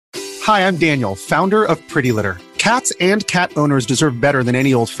Hi, I'm Daniel, founder of Pretty Litter. Cats and cat owners deserve better than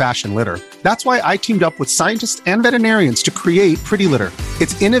any old-fashioned litter. That's why I teamed up with scientists and veterinarians to create Pretty Litter.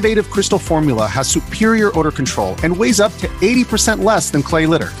 Its innovative crystal formula has superior odor control and weighs up to 80% less than clay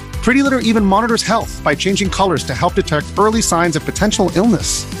litter. Pretty Litter even monitors health by changing colors to help detect early signs of potential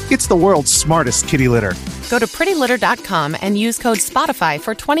illness. It's the world's smartest kitty litter. Go to prettylitter.com and use code SPOTIFY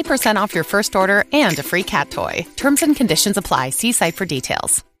for 20% off your first order and a free cat toy. Terms and conditions apply. See site for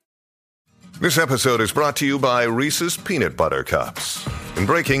details. This episode is brought to you by Reese's Peanut Butter Cups. In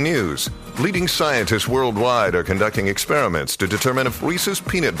breaking news, leading scientists worldwide are conducting experiments to determine if Reese's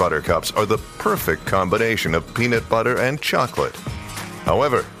Peanut Butter Cups are the perfect combination of peanut butter and chocolate.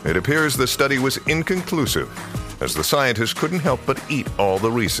 However, it appears the study was inconclusive, as the scientists couldn't help but eat all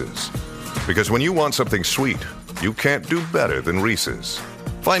the Reese's. Because when you want something sweet, you can't do better than Reese's.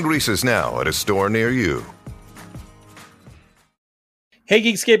 Find Reese's now at a store near you. Hey,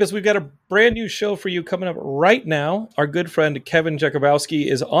 Geekscapists, we've got a brand new show for you coming up right now. Our good friend Kevin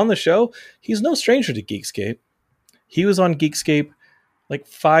Jakubowski is on the show. He's no stranger to Geekscape. He was on Geekscape like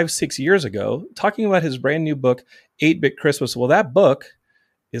 5-6 years ago talking about his brand new book, 8-Bit Christmas. Well, that book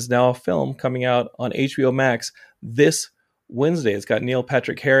is now a film coming out on HBO Max this Wednesday. It's got Neil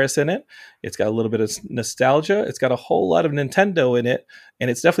Patrick Harris in it. It's got a little bit of nostalgia. It's got a whole lot of Nintendo in it. And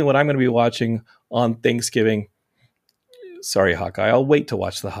it's definitely what I'm going to be watching on Thanksgiving. Sorry, Hawkeye. I'll wait to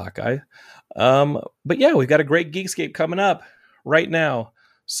watch the Hawkeye. But yeah, we've got a great Geekscape coming up right now.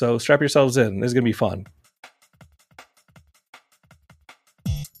 So strap yourselves in. This is going to be fun.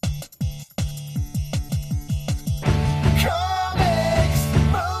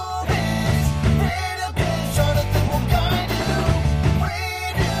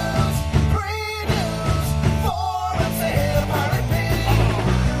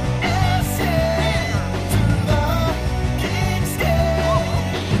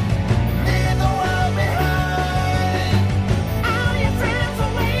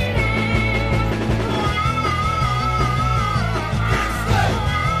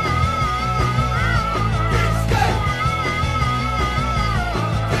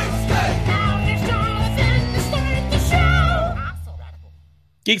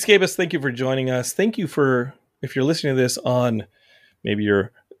 Geekscapists, thank you for joining us. Thank you for, if you're listening to this on maybe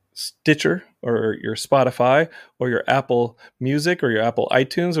your Stitcher or your Spotify or your Apple Music or your Apple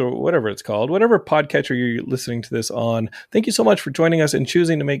iTunes or whatever it's called, whatever podcatcher you're listening to this on, thank you so much for joining us and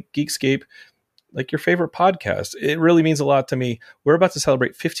choosing to make Geekscape like your favorite podcast. It really means a lot to me. We're about to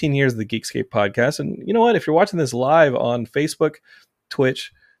celebrate 15 years of the Geekscape podcast. And you know what? If you're watching this live on Facebook,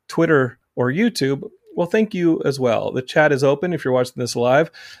 Twitch, Twitter, or YouTube, well, thank you as well. The chat is open if you're watching this live.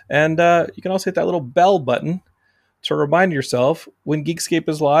 And you can also hit that little bell button to remind yourself when Geekscape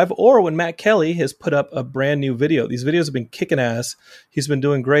is live or when Matt Kelly has put up a brand new video. These videos have been kicking ass. He's been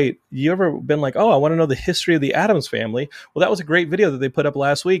doing great. You ever been like, oh, I want to know the history of the Addams Family? Well, that was a great video that they put up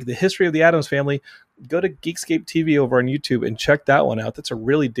last week. The history of the Addams Family. Go to Geekscape TV over on YouTube and check that one out. That's a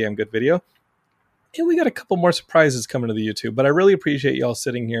really damn good video. And we got a couple more surprises coming to the YouTube. But I really appreciate y'all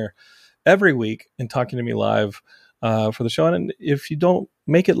sitting here every week and talking to me live for the show. And if you don't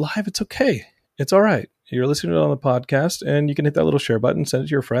make it live, it's okay. It's all right. You're listening to it on the podcast and you can hit that little share button, send it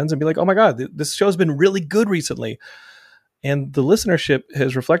to your friends and be like, oh my God, this show's been really good recently. And the listenership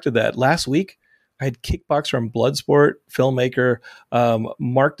has reflected that. Last week, I had kickboxer and Bloodsport filmmaker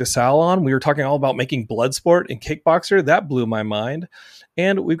Mark DeSalle on. We were talking all about making Bloodsport and kickboxer. That blew my mind.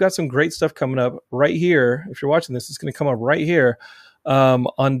 And we've got some great stuff coming up right here. If you're watching this, it's going to come up right here.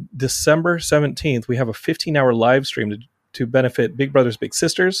 On December 17th, we have a 15-hour live stream to benefit Big Brothers Big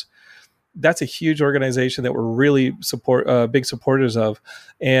Sisters. That's a huge organization that we're really big supporters of,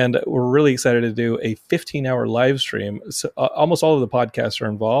 and we're really excited to do a 15-hour live stream. So, almost all of the podcasts are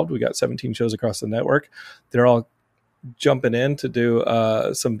involved. We got 17 shows across the network. They're all jumping in to do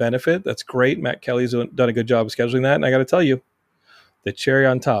some benefit. That's great. Matt Kelly's done a good job of scheduling that, and I got to tell you, the cherry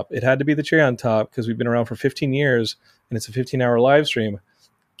on top. It had to be the cherry on top because we've been around for 15 years. And it's a 15-hour live stream.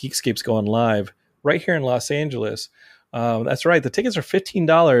 Geekscape's going live right here in Los Angeles. That's right. The tickets are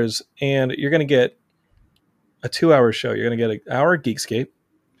 $15, and you're going to get a 2-hour show. You're going to get an hour of Geekscape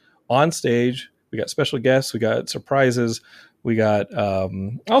on stage. We got special guests. We got surprises. We got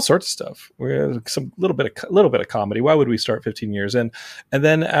all sorts of stuff. We have some little bit of comedy. Why would we start 15 years? And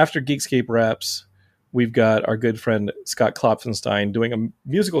then after Geekscape wraps, we've got our good friend Scott Klopfenstein doing a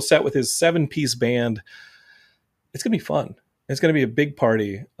musical set with his 7-piece band. It's going to be fun. It's going to be a big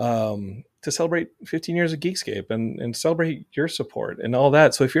party to celebrate 15 years of Geekscape and celebrate your support and all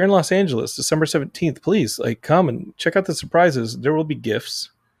that. So if you're in Los Angeles, December 17th, please come and check out the surprises. There will be gifts.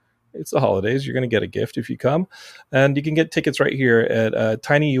 It's the holidays. You're going to get a gift if you come. And you can get tickets right here at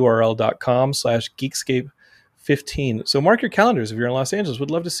tinyurl.com/geekscape15. So mark your calendars if you're in Los Angeles.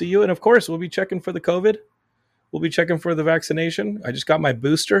 We'd love to see you. And of course, we'll be checking for the COVID. We'll be checking for the vaccination. I just got my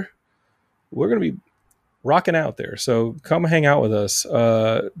booster. We're going to be rocking out there. So come hang out with us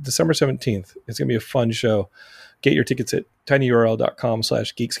December 17th. It's going to be a fun show. Get your tickets at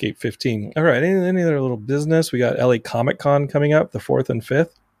tinyurl.com/geekscape15. All right. Any other little business? We got LA Comic Con coming up the 4th and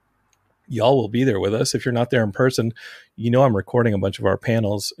 5th. Y'all will be there with us. If you're not there in person, I'm recording a bunch of our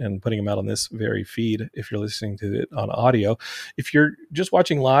panels and putting them out on this very feed if you're listening to it on audio. If you're just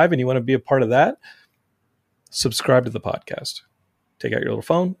watching live and you want to be a part of that, subscribe to the podcast. Take out your little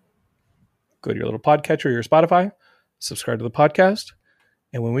phone, go to your little podcatcher or your Spotify, subscribe to the podcast.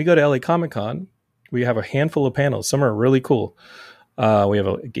 And when we go to LA Comic Con, we have a handful of panels. Some are really cool. We have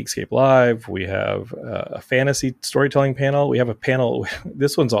a Geekscape Live. We have a fantasy storytelling panel. We have a panel.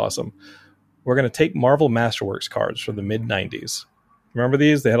 This one's awesome. We're going to take Marvel Masterworks cards from the mid-90s. Remember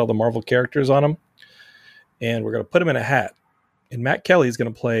these? They had all the Marvel characters on them. And we're going to put them in a hat. And Matt Kelly is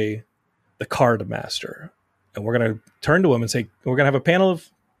going to play the card master. And we're going to turn to him and say, we're going to have a panel of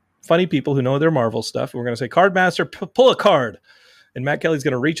funny people who know their Marvel stuff. And we're going to say, Card Master, pull a card. And Matt Kelly's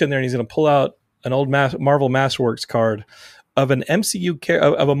going to reach in there and he's going to pull out an old Marvel Masterworks card of an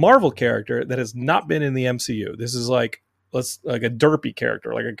of a Marvel character that has not been in the MCU. This is like a derpy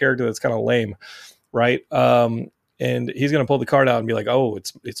character, like a character that's kind of lame, right? And he's going to pull the card out and be like, oh,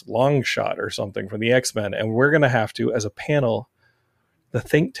 it's Longshot or something from the X-Men. And we're going to have to, as a panel, the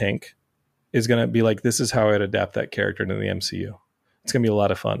think tank is going to be like, this is how I'd adapt that character into the MCU. It's going to be a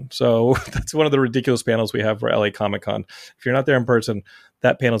lot of fun. So that's one of the ridiculous panels we have for LA Comic Con. If you're not there in person,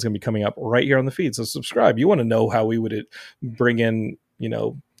 that panel is going to be coming up right here on the feed. So subscribe. You want to know how we would bring in,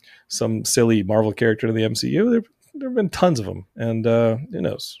 some silly Marvel character to the MCU? There have been tons of them. And who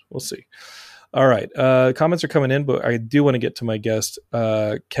knows? We'll see. All right. Comments are coming in, but I do want to get to my guest,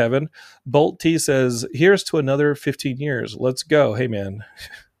 Kevin. Bolt T says, here's to another 15 years. Let's go. Hey, man.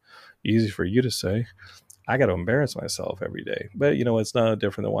 Easy for you to say. I got to embarrass myself every day. But, it's not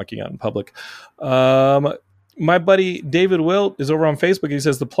different than walking out in public. My buddy David Wilt is over on Facebook. He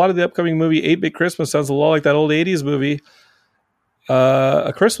says, the plot of the upcoming movie 8-Bit Christmas sounds a lot like that old 80s movie,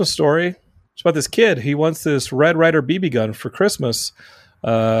 A Christmas Story. It's about this kid. He wants this Red Ryder BB gun for Christmas.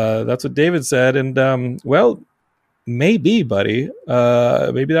 That's what David said. And, maybe, buddy.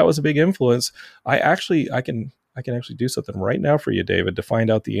 Maybe that was a big influence. I can actually do something right now for you, David, to find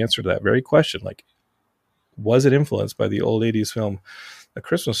out the answer to that very question. Like, was it influenced by the old 80s film, A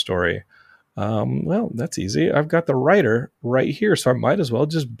Christmas Story? That's easy. I've got the writer right here, so I might as well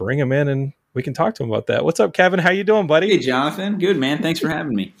just bring him in and we can talk to him about that. What's up, Kevin? How you doing, buddy? Hey, Jonathan. Good, man. Thanks for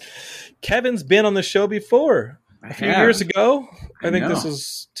having me. Kevin's been on the show before a few years ago. I think this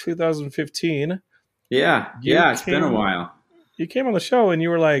was 2015. Yeah. It's been a while. You came on the show and you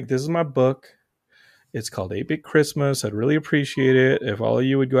were like, this is my book. It's called 8-Bit Christmas. I'd really appreciate it if all of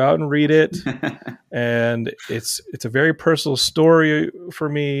you would go out and read it. And it's a very personal story for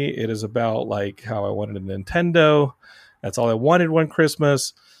me. It is about like how I wanted a Nintendo. That's all I wanted one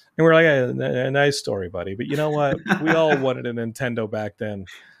Christmas. And we're like, a nice story, buddy. But you know what? We all wanted a Nintendo back then.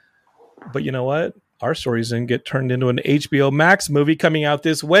 But you know what? Our stories didn't get turned into an HBO Max movie coming out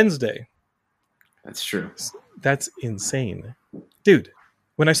this Wednesday. That's true. That's insane. Dude,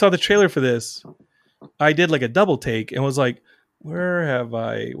 when I saw the trailer for this, I did like a double take and was like, where do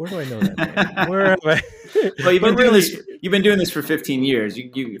I know that name? Where have I? Well, you've been doing this for 15 years.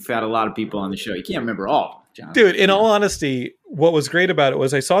 You've had a lot of people on the show. You can't remember all, John. Dude, in all honesty, what was great about it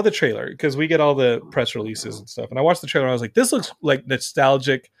was I saw the trailer because we get all the press releases and stuff. And I watched the trailer and I was like, this looks like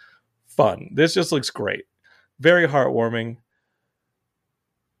nostalgic fun. This just looks great. Very heartwarming.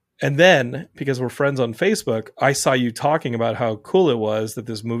 And then, because we're friends on Facebook, I saw you talking about how cool it was that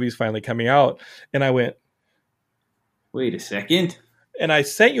this movie's finally coming out. And I went, wait a second. And I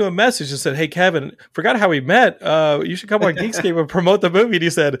sent you a message and said, hey, Kevin, forgot how we met. You should come on Geekscape and promote the movie. And he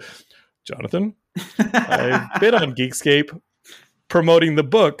said, Jonathan, I've been on Geekscape promoting the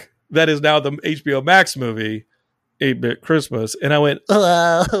book that is now the HBO Max movie, 8-Bit Christmas. And I went,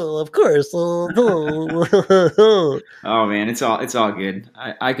 of course. Oh man, it's all good.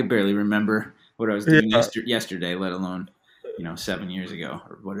 I could barely remember what I was doing yesterday, let alone 7 years ago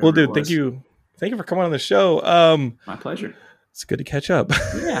or whatever. Well, dude, thank you for coming on the show. My pleasure. It's good to catch up.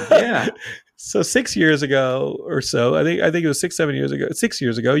 Yeah. So 6 years ago or so, I think it was 6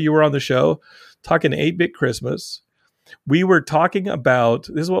 years ago, you were on the show talking 8-Bit Christmas. We were talking about,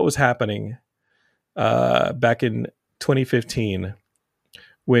 this is what was happening back in 2015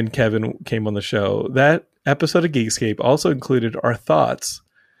 when Kevin came on the show. That episode of Geekscape also included our thoughts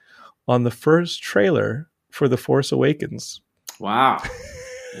on the first trailer for The Force Awakens. Wow.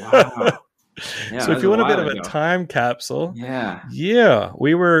 Wow. Yeah, so if you want a bit of a time capsule,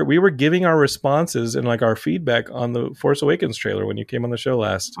 we were giving our responses and like our feedback on the Force Awakens trailer when you came on the show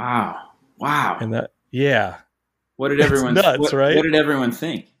last. Wow. And that, what did everyone right? What did everyone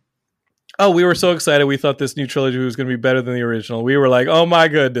think? Oh, we were so excited. We thought this new trilogy was going to be better than the original. We were like, oh my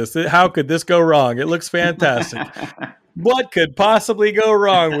goodness, how could this go wrong? It looks fantastic. What could possibly go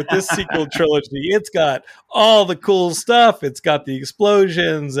wrong with this sequel trilogy? It's got all the cool stuff. It's got the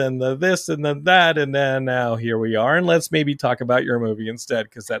explosions and the this and the that. And then now here we are. And let's maybe talk about your movie instead,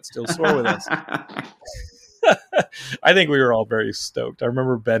 because that's still sore with us. I think we were all very stoked. I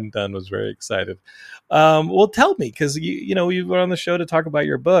remember Ben Dunn was very excited. Well, tell me, because you were on the show to talk about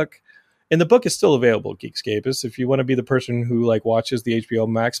your book. And the book is still available, Geekscapists. If you want to be the person who like watches the HBO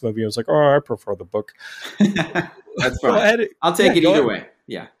Max movie and was like, oh, I prefer the book. That's fine. I'll take it either way.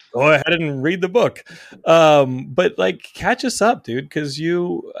 Yeah. Go ahead and read the book. But like, catch us up, dude, because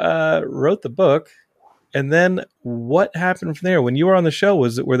you wrote the book. And then what happened from there? When you were on the show,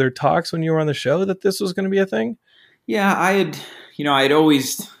 were there talks when you were on the show that this was going to be a thing? Yeah, I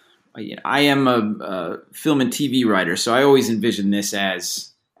am a film and TV writer, so I always envisioned this as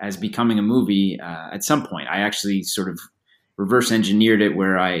becoming a movie at some point. I actually sort of reverse engineered it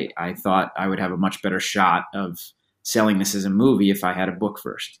where I thought I would have a much better shot of selling this as a movie if I had a book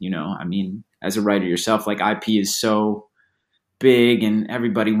first. I mean, as a writer yourself, like IP is so big and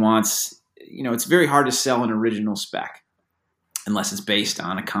everybody wants, it's very hard to sell an original spec unless it's based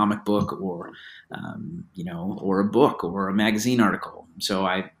on a comic book or, or a book or a magazine article. So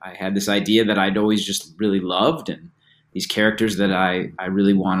I had this idea that I'd always just really loved and these characters that I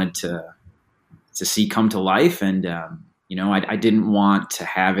really wanted to see come to life. And, I didn't want to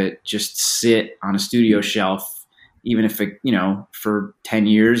have it just sit on a studio shelf, even if it, for 10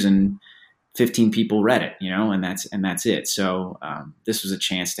 years and 15 people read it, and that's it. So this was a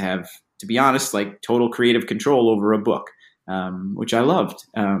chance to have, to be honest, like total creative control over a book, which I loved.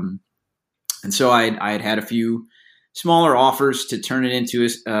 And so I had a few smaller offers to turn it into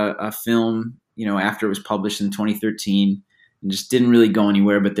a film, after it was published in 2013, and just didn't really go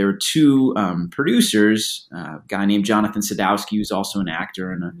anywhere. But there were two producers, a guy named Jonathan Sadowski, who's also an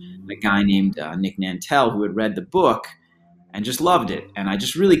actor, and a guy named Nick Nantel, who had read the book and just loved it. And I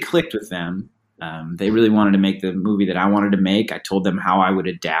just really clicked with them. They really wanted to make the movie that I wanted to make. I told them how I would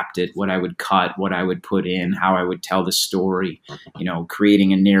adapt it, what I would cut, what I would put in, how I would tell the story,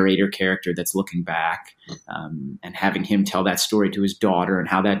 creating a narrator character that's looking back, and having him tell that story to his daughter and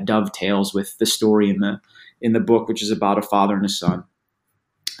how that dovetails with the story in the book, which is about a father and a son.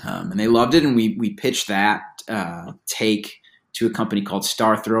 And they loved it. And we pitched that take to a company called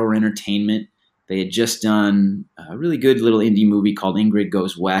Star Thrower Entertainment. They had just done a really good little indie movie called Ingrid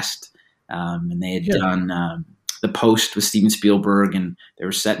Goes West. And they had done The Post with Steven Spielberg, and they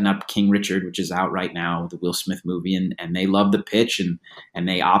were setting up King Richard, which is out right now, the Will Smith movie. And they loved the pitch and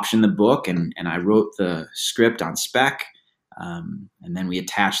they optioned the book. And I wrote the script on spec. And then we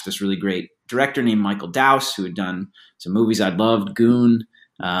attached this really great director named Michael Dowse, who had done some movies I'd loved, Goon,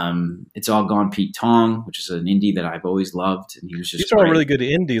 It's All Gone Pete Tong, which is an indie that I've always loved. And he was just These are all really good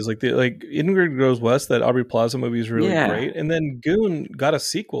indies. Like Ingrid Goes West, that Aubrey Plaza movie is really great. And then Goon got a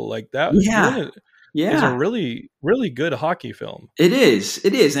sequel like that. Goon is a really, really good hockey film. It is.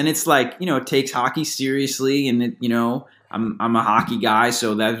 And it's like, it takes hockey seriously, and it, I'm a hockey guy,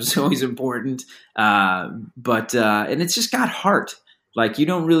 so that was always important. But it's just got heart. Like, you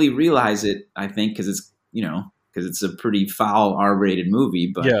don't really realize it, I think, because it's a pretty foul R-rated movie,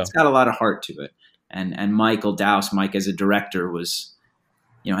 but it's got a lot of heart to it. And Mike as a director was,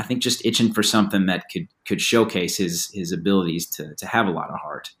 I think just itching for something that could showcase his abilities to have a lot of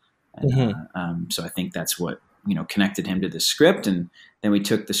heart. And, so I think that's what, connected him to the script. And then we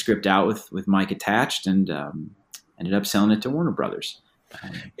took the script out with Mike attached and ended up selling it to Warner Brothers.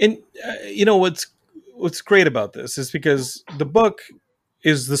 And what's great about this is because the book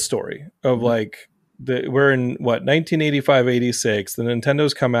is the story of like, we're in 1985, 86, the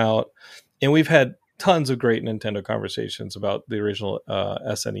Nintendo's come out, and we've had tons of great Nintendo conversations about the original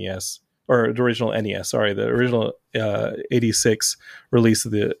SNES, or the original NES, sorry, the original 86 release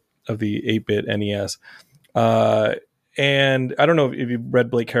of the 8-bit NES. And I don't know if you've read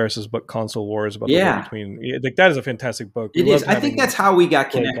Blake Harris's book, Console Wars, about the war between, like, that is a fantastic book. It is. I think that's how we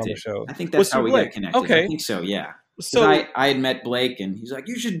got connected. I think that's how we got connected. Okay. I think so, yeah. So I had met Blake, and he's like,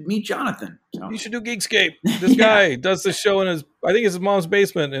 "You should meet Jonathan. You should do Geekscape. This guy does this show in his mom's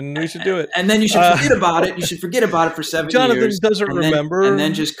basement, and we should do it. And then you should forget about it. You should forget about it for 7 years. Jonathan doesn't remember, and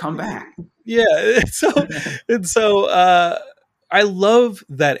then just come back. Yeah. So I love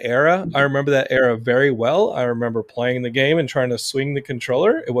that era. I remember that era very well. I remember playing the game and trying to swing the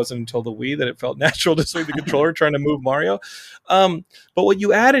controller. It wasn't until the Wii that it felt natural to swing the controller trying to move Mario. But what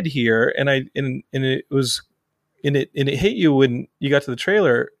you added here, and it hit you when you got to the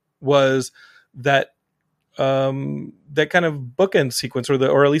trailer, was that that kind of bookend sequence,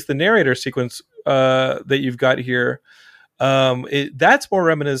 or at least the narrator sequence that you've got here. That's more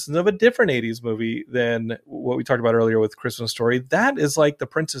reminiscent of a different 80s movie than what we talked about earlier with Christmas Story. That is like The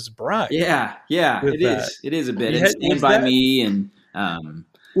Princess Bride. Yeah, it is. It is a bit. And Stand By Me. And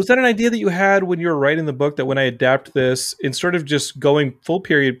was that an idea that you had when you were writing the book, that when I adapt this, instead of just going full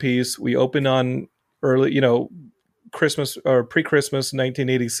period piece, we open on early, Christmas or pre-Christmas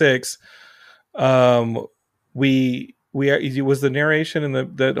 1986, was the narration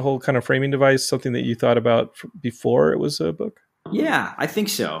and that whole kind of framing device something that you thought about before it was a book? Yeah, I think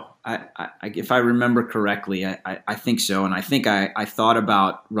so. I if I remember correctly, I think so. And I think I thought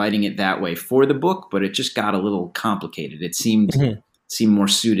about writing it that way for the book, but it just got a little complicated. It seemed more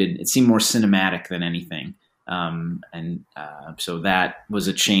suited. It seemed more cinematic than anything. So that was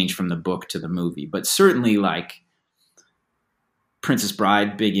a change from the book to the movie. But certainly, like Princess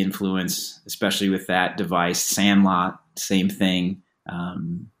Bride, big influence, especially with that device. Sandlot, same thing.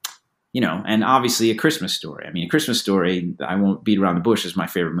 And obviously A Christmas Story. I mean, A Christmas Story, I won't beat around the bush, is my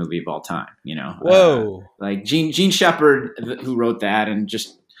favorite movie of all time. Whoa. Like Gene Shepard, who wrote that, and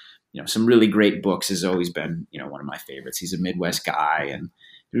just, some really great books, has always been, one of my favorites. He's a Midwest guy, and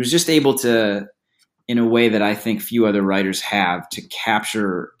he was just able to, in a way that I think few other writers have, to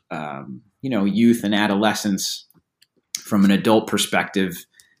capture, youth and adolescence from an adult perspective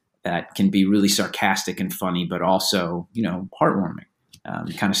that can be really sarcastic and funny, but also, heartwarming.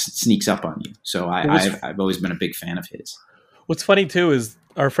 Kind of sneaks up on you. So I've always been a big fan of his. What's funny too is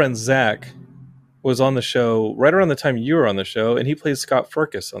our friend Zach was on the show right around the time you were on the show, and he plays Scott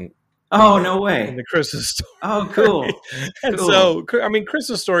Furcus on. Oh, no way. In the Christmas Story. Oh, cool. And so, I mean,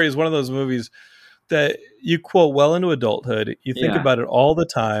 Christmas Story is one of those movies that you quote well into adulthood. You think about it all the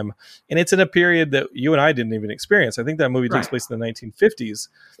time, and it's in a period that you and I didn't even experience. I think that movie takes place in the 1950s.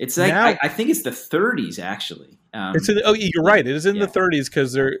 It's like now, I think it's the 30s actually. You're right. It is in the 30s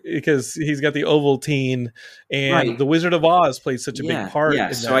because he's got the Ovaltine, and the Wizard of Oz plays such a big part.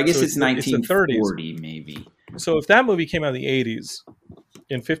 Yeah, so I guess it's 1940 maybe. So if that movie came out in the 80s,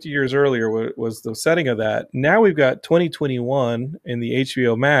 and 50 years earlier was the setting of that, now we've got 2021 in the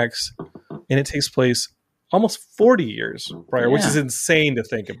HBO Max, and it takes place almost 40 years prior, which is insane to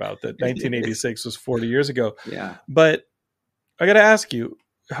think about, that 1986 was 40 years ago. Yeah. But I got to ask you,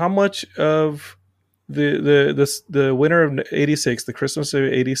 how much of the winter of 86, the Christmas of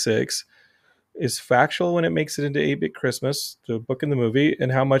 86, is factual when it makes it into 8-Bit Christmas, the book and the movie,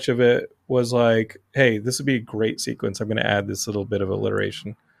 and how much of it was like, hey, this would be a great sequence, I'm going to add this little bit of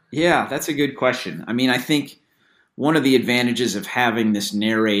alliteration? Yeah, that's a good question. I mean, I think one of the advantages of having this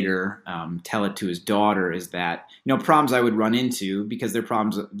narrator tell it to his daughter is that, problems I would run into, because they're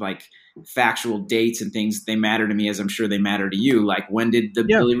problems like factual dates and things, they matter to me as I'm sure they matter to you. Like, when did the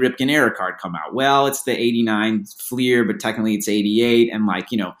Billy Ripken Era card come out? Well, it's the 89 Fleer, but technically it's 88. And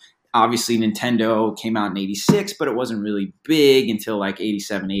obviously Nintendo came out in 86, but it wasn't really big until like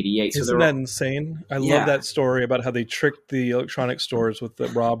 87, 88. Isn't that insane? I love that story about how they tricked the electronic stores with the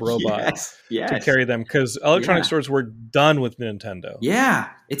Rob robot to carry them, because electronic stores were done with Nintendo. Yeah,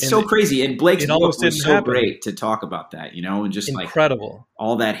 it's so crazy. And Blake's book was so great to talk about that, and just incredible. Like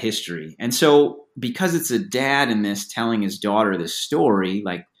all that history. And so because it's a dad in this telling his daughter this story,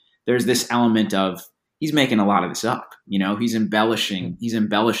 like there's this element of, he's making a lot of this up, he's embellishing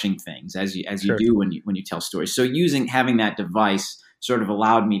things as you do when you tell stories. So having that device sort of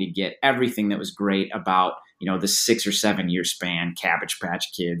allowed me to get everything that was great about, the 6 or 7 year span, Cabbage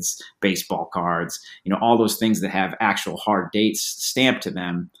Patch Kids, baseball cards, all those things that have actual hard dates stamped to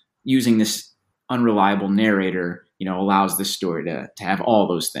them. Using this unreliable narrator, allows this story to have all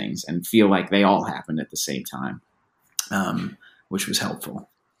those things and feel like they all happened at the same time, which was helpful.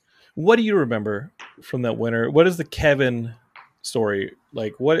 What do you remember from that winter? What is the Kevin story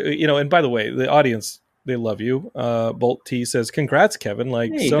like? What, and by the way, the audience, they love you. Bolt T says, congrats, Kevin.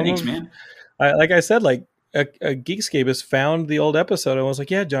 Like, hey, thanks, man. Like I said, like a Geekscape found the old episode and was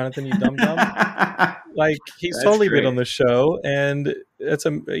like, yeah, Jonathan, you dumb. Like, he's totally been on the show, and it's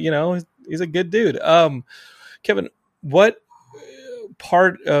he's a good dude. Kevin, what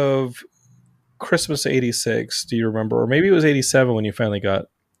part of Christmas 86 do you remember? Or maybe it was 87 when you finally got.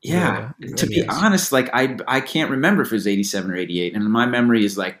 Yeah, to be honest, like I can't remember if it was 87 or 88, and my memory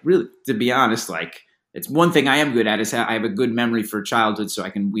is like, really, to be honest, like It's one thing I am good at is I have a good memory for childhood, so I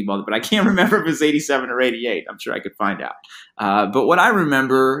can weave all that. But I can't remember if it was 87 or 88. I'm sure I could find out. But what I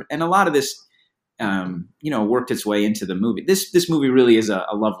remember, and a lot of this, worked its way into the movie. This movie really is a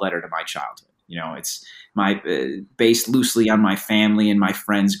love letter to my childhood. It's based loosely on my family and my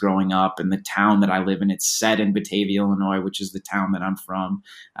friends growing up and the town that I live in. It's set in Batavia, Illinois, which is the town that I'm from.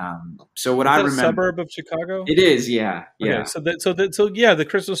 So what I remember, a suburb of Chicago? It is, yeah. Okay, the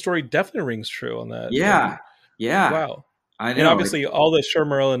Christmas Story definitely rings true on that. Yeah. Wow. I know. And obviously all the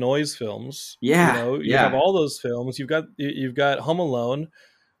Shermer Illinois films. Yeah. You have all those films. You've got Home Alone.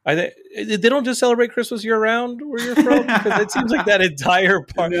 I think they don't just celebrate Christmas year round where you're from, because it seems like that entire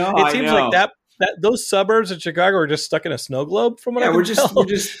part. It seems like that those suburbs of Chicago are just stuck in a snow globe. From what I can tell. we're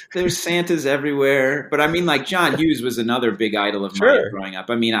just there's Santas everywhere. But I mean, like John Hughes was another big idol of mine growing up.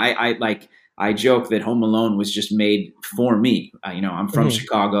 I mean, I joke that Home Alone was just made for me. I'm from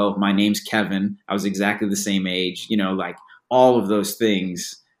Chicago. My name's Kevin. I was exactly the same age. Like all of those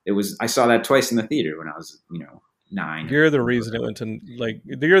things. I saw that twice in the theater when I was 9. You're the reason it went to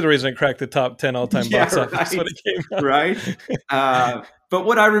you're the reason it cracked the top 10 all-time box office when it came out. Right. But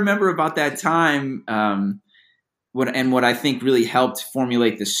what I remember about that time, what I think really helped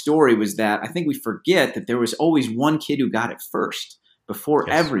formulate the story was that I think we forget that there was always one kid who got it first before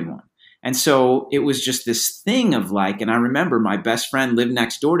everyone. And so it was just this thing of and I remember my best friend lived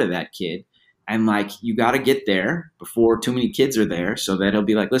next door to that kid. And you got to get there before too many kids are there, so that he'll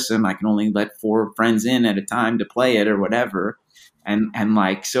be like, listen, I can only let 4 friends in at a time to play it or whatever. And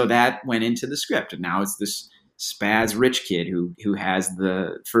so that went into the script. And now it's this spaz rich kid who has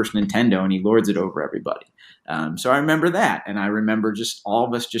the first Nintendo and he lords it over everybody. So I remember that. And I remember just all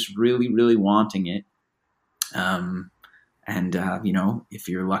of us just really, really wanting it. If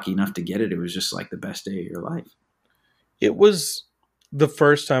you're lucky enough to get it, it was just like the best day of your life. It was the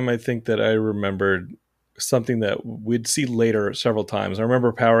first time I think that I remembered something that we'd see later several times. I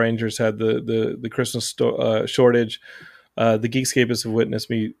remember Power Rangers had the Christmas shortage. The Geekscapists have witnessed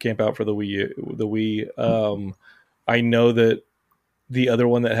me camp out for the Wii. I know that the other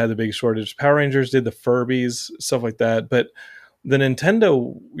one that had the big shortage, Power Rangers did the Furbies, stuff like that. But the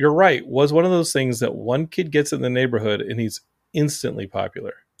Nintendo, you're right, was one of those things that one kid gets in the neighborhood and he's instantly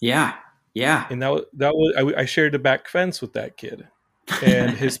popular. Yeah. And that was I shared the back fence with that kid.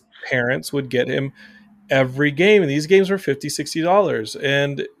 And his parents would get him every game. And these games were $50, $60.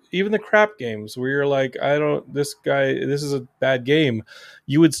 And even the crap games where you're like, this is a bad game,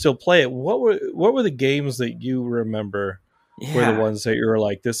 you would still play it. What were the games that you remember were the ones that you were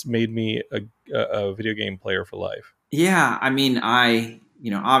like, this made me a video game player for life? Yeah. I mean,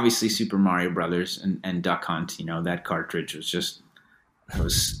 obviously Super Mario Brothers and Duck Hunt, that cartridge was just,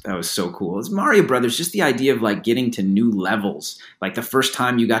 that was so cool. It's Mario Brothers, just the idea of getting to new levels. Like the first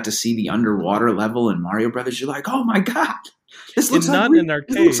time you got to see the underwater level in Mario Brothers, you're like, oh my God, this looks like in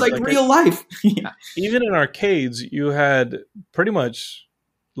arcades. This looks like real life. Yeah. Even in arcades, you had pretty much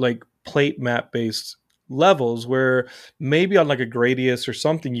plate map based levels where maybe on a Gradius or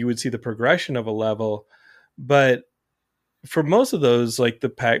something, you would see the progression of a level. But for most of those, the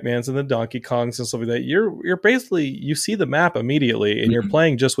Pac-Mans and the Donkey Kongs and stuff like that, you're basically, you see the map immediately and you're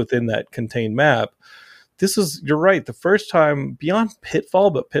playing just within that contained map. You're right, the first time beyond Pitfall,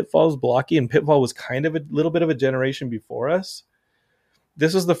 but Pitfall's blocky and Pitfall was kind of a little bit of a generation before us.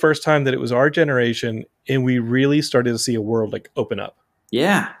 This was the first time that it was our generation and we really started to see a world open up.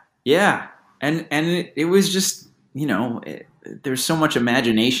 Yeah. And it was just, there's so much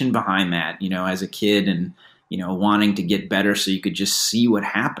imagination behind that, as a kid and, wanting to get better so you could just see what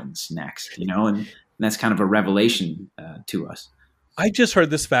happens next, and that's kind of a revelation to us. I just heard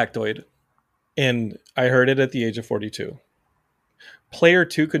this factoid, and I heard it at the age of 42. Player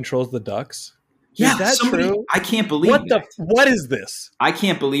 2 controls the ducks. Yeah, is that true? I can't believe that. What is this? I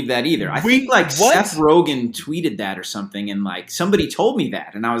can't believe that either. I think Seth Rogen tweeted that or something, and somebody told me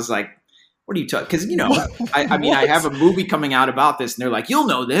that, and I was like, what are you talking? Because, I mean, I have a movie coming out about this, and they're like, you'll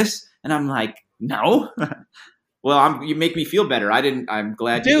know this. And I'm like, no. Well, you make me feel better. I'm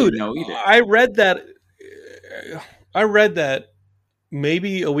glad you didn't know either. I read that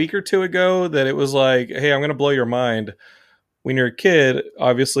maybe a week or two ago that it was like, hey, I'm going to blow your mind. When you're a kid,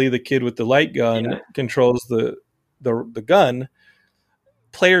 obviously the kid with the light gun controls the gun.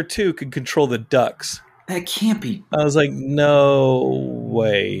 Player 2 can control the ducks. That can't be. I was like, no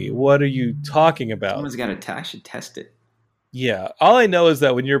way. What are you talking about? Someone's got to. I should test it. Yeah. All I know is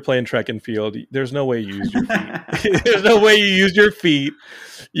that when you're playing track and field, there's no way you use your feet. There's no way you used your feet.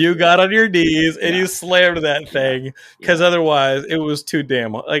 You got on your knees and you slammed that thing because otherwise it was too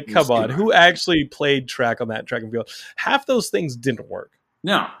damn. Come on. Who actually played track on that track and field? Half those things didn't work.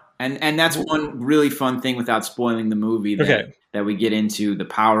 No. And that's one really fun thing without spoiling the movie that we get into, the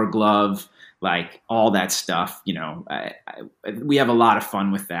Power Glove, like all that stuff. You know, we have a lot of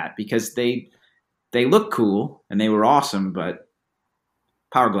fun with that because they look cool and they were awesome, but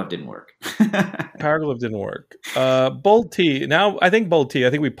Power Glove didn't work. Power Glove didn't work. Bold T. Now, I think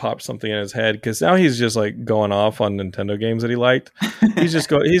we popped something in his head because now he's just like going off on Nintendo games that he liked.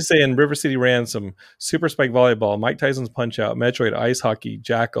 He's saying River City Ransom, Super Spike Volleyball, Mike Tyson's Punch Out, Metroid, Ice Hockey,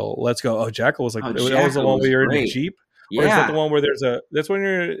 Jackal. Let's go. Oh, Jackal was like, that was the one where you're in a Jeep? Yeah. Or is that the one where that's when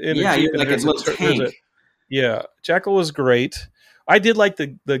you're in a Jeep? Like a little tank. Yeah. Jackal was great. I did like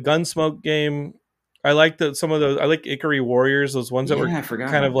the Gunsmoke game. I like some of those. I like Ikari Warriors, those ones that were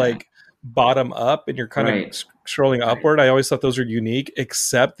kind of like bottom up and you're kind of scrolling upward. I always thought those were unique,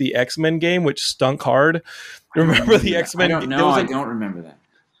 except the X-Men game, which stunk hard. Remember the X-Men? I don't remember that.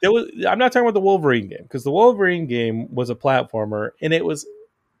 I'm not talking about the Wolverine game because the Wolverine game was a platformer and it was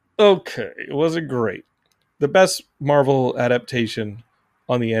okay. It wasn't great. The best Marvel adaptation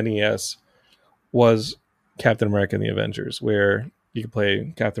on the NES was Captain America and the Avengers, where you could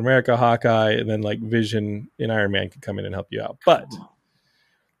play Captain America, Hawkeye, and then like Vision and Iron Man could come in and help you out. But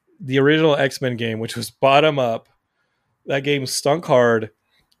the original X-Men game, which was bottom up, that game stunk hard.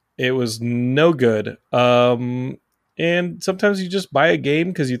 It was no good. And sometimes you just buy a game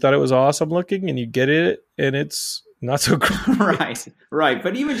because you thought it was awesome looking and you get it and it's not so great. Right.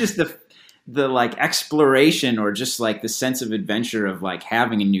 But even just the like exploration or just like the sense of adventure of like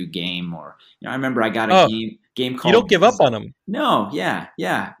having a new game, or I remember I got a game called. You don't give up on them. No,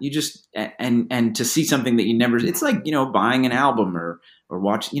 yeah. You just and to see something that you never. It's like buying an album or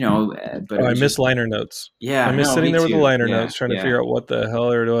watch. But I miss liner notes. Yeah, I miss sitting there with the liner notes trying to figure out what the hell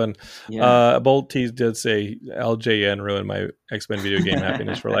they're doing. Yeah. Bold T did say LJN ruined my X-Men video game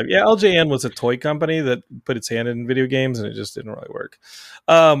happiness for life. Yeah, LJN was a toy company that put its hand in video games and it just didn't really work.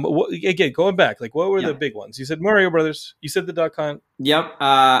 Again, going back, like what were the big ones? You said Mario Brothers. You said the Duck Hunt. Yep.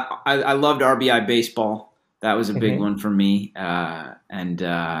 I loved RBI Baseball. That was a big one for me. And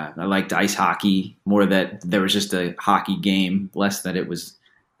I liked ice hockey more, that there was just a hockey game, less that it was,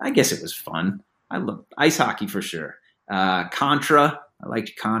 I guess it was fun. I love ice hockey for sure. Contra. I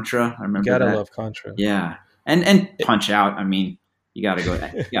liked Contra. I remember that. Love Contra. Yeah. And Punch Out. I mean, you gotta go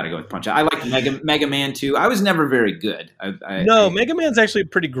with Punch Out. I liked Mega Man too. I was never very good. Mega Man's actually a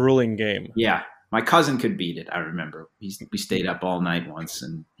pretty grueling game. Yeah. My cousin could beat it. I remember we stayed up all night once,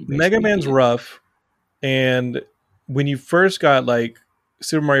 and Mega Man's rough. And when you first got like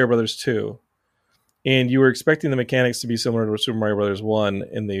Super Mario Brothers 2, and you were expecting the mechanics to be similar to Super Mario Brothers 1,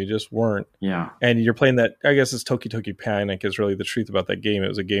 and they just weren't. Yeah. And you're playing that, I guess it's Toki Toki Panic is really the truth about that game. It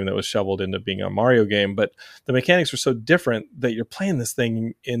was a game that was shoveled into being a Mario game, but the mechanics were so different that you're playing this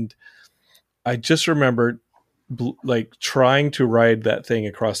thing. And I just remember like trying to ride that thing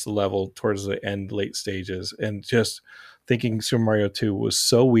across the level towards the end, late stages, and just thinking Super Mario 2 was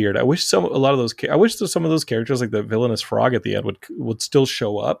so weird. I wish some of those characters, like the villainous frog at the end, would still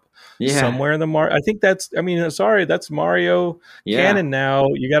show up somewhere in the Mario. I think that's Mario canon now.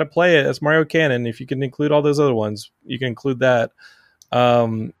 You got to play it. That's Mario canon. If you can include all those other ones, you can include that. For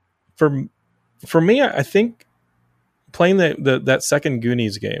me, I think playing that second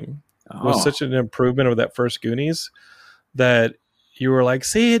Goonies game was such an improvement over that first Goonies that you were like,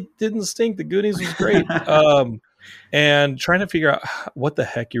 see, it didn't stink. The Goonies was great. And trying to figure out what the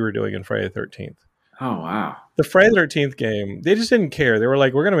heck you were doing in Friday the 13th. Oh, wow. The Friday the 13th game, they just didn't care. They were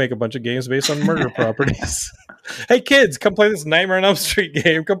like, we're going to make a bunch of games based on murder properties. Hey, kids, come play this Nightmare on Elm Street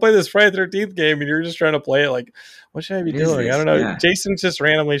game. Come play this Friday the 13th game. And you're just trying to play it like, what should I be doing? I don't know. Yeah. Jason's just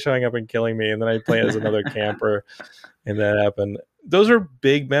randomly showing up and killing me. And then I play as another camper. And that happened. Those are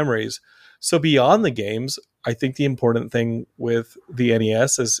big memories. So beyond the games, I think the important thing with the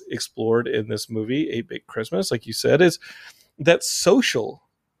NES as explored in this movie, 8-Bit Christmas, like you said, is that social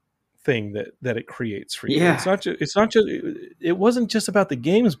thing that it creates for you. Yeah. It wasn't just about the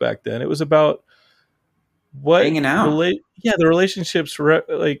games back then. It was about what hanging out. The relationships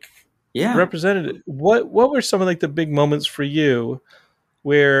represented. What were some of like the big moments for you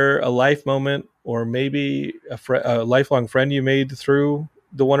where a life moment or maybe a lifelong friend you made through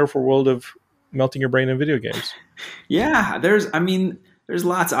the wonderful world of melting your brain in video games? Yeah, there's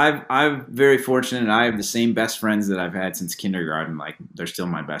lots. I'm very fortunate. I have the same best friends that I've had since kindergarten. Like they're still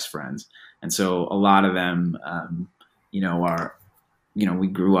my best friends. And so a lot of them, we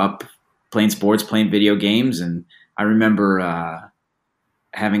grew up playing sports, playing video games. And I remember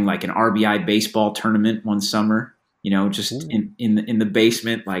having like an RBI baseball tournament one summer, just in the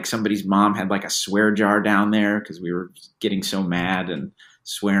basement. Like somebody's mom had like a swear jar down there because we were getting so mad and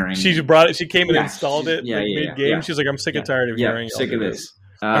swearing. She brought it. She came and installed it mid-game. She's like, I'm sick and tired of hearing sick of this.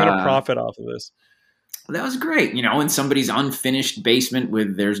 I'm going to profit off of this. That was great, in somebody's unfinished basement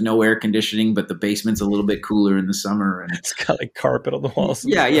with there's no air conditioning, but the basement's a little bit cooler in the summer, and it's got like carpet on the walls.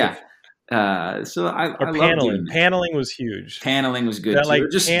 Yeah. So I love doing that. Paneling was huge. Paneling was good that, too. like,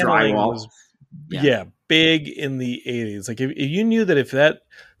 Just drywall. Was, big in the 80s. Like if you knew that if that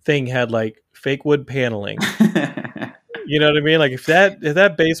thing had like fake wood paneling, you know what I mean? Like if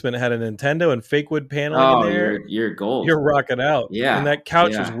that basement had a Nintendo and fake wood paneling in there, you're gold. You're rocking out. Yeah. And that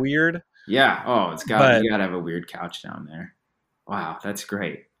couch was weird. Yeah. Oh, you gotta have a weird couch down there. Wow, that's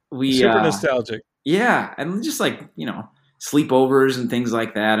great. Super nostalgic. Yeah, and just like sleepovers and things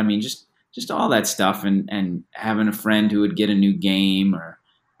like that. I mean, just all that stuff, and having a friend who would get a new game. Or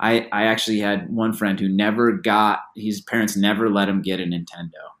I actually had one friend who his parents never let him get a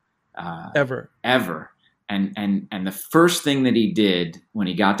Nintendo ever. And the first thing that he did when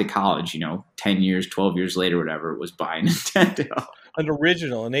he got to college, 10 years, 12 years later, whatever, was buy a Nintendo. An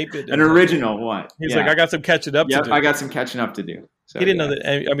 8-bit. An original one. He's like, I got some catching up to do. I got some catching up to do. So, he didn't know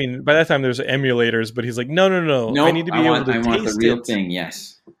that. I mean, by that time there's emulators, but he's like, no. Nope, I need to be able to taste it. I want the real thing.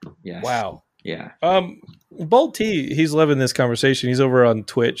 Yes. Wow. Yeah. Bolt T, he's loving this conversation. He's over on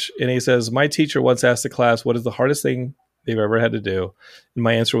Twitch, and he says, my teacher once asked the class, what is the hardest thing they've ever had to do? And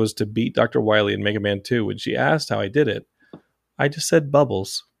my answer was to beat Dr. Wily in Mega Man 2. When she asked how I did it, I just said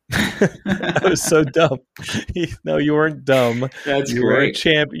bubbles. I was so dumb. No, you weren't dumb. That's you great. were a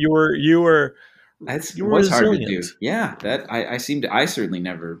champ. You were. That's you were what's resilient. hard to do. Yeah, that I certainly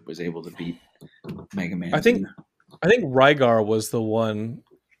never was able to beat Mega Man. I think Rygar was the one.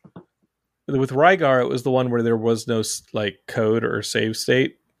 With Rygar, it was the one where there was no like code or save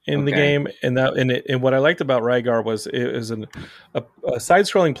state in the game, and what I liked about Rygar was it was a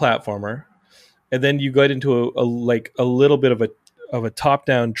side-scrolling platformer, and then you got into a little bit of a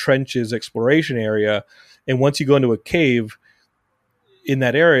top-down trenches exploration area, and once you go into a cave in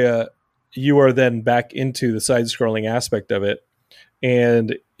that area, you are then back into the side-scrolling aspect of it.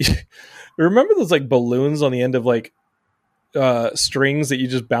 And remember those like balloons on the end of like strings that you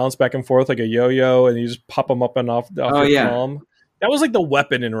just bounce back and forth like a yo-yo, and you just pop them up and off your palm? That was like the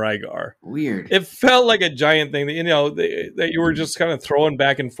weapon in Rygar. Weird. It felt like a giant thing that that you were just kind of throwing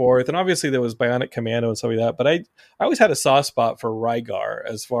back and forth. And obviously there was Bionic Commando and stuff like that. But I always had a soft spot for Rygar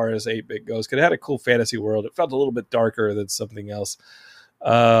as far as 8-bit goes, because it had a cool fantasy world. It felt a little bit darker than something else.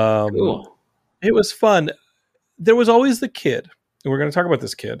 Cool. It was fun. There was always the kid, and we're going to talk about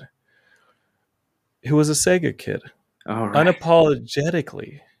this kid, who was a Sega kid. All right.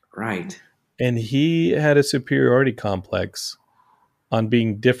 Unapologetically. Right. And he had a superiority complex on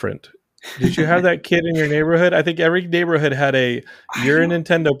being different. Did you have that kid in your neighborhood? I think every neighborhood had you're a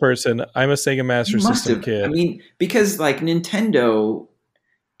Nintendo person, I'm a Sega Master System kid. I mean, because like Nintendo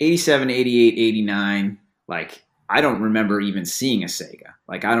 87, 88, 89, like I don't remember even seeing a Sega.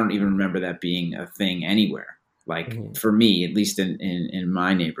 Like I don't even remember that being a thing anywhere. Like for me, at least in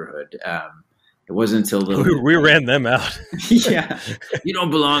my neighborhood. It wasn't until we ran them out. Yeah. You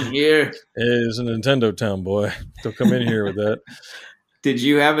don't belong here. It's a Nintendo town, boy. Don't come in here with that. Did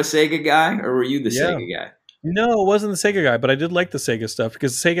you have a Sega guy, or were you the Sega guy? No, it wasn't the Sega guy, but I did like the Sega stuff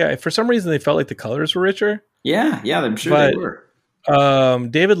because Sega, for some reason, they felt like the colors were richer. Yeah, I'm sure they were.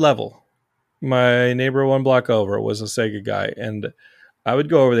 David Level, my neighbor one block over, was a Sega guy, and I would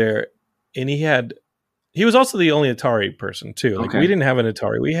go over there, and he was also the only Atari person too. Like we didn't have an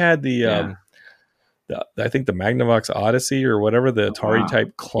Atari. We had I think the Magnavox Odyssey or whatever the Atari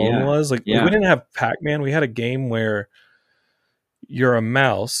type clone was. Like we didn't have Pac-Man. We had a game where you're a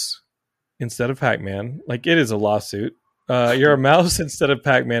mouse instead of Pac-Man. Like it is a lawsuit. You're a mouse instead of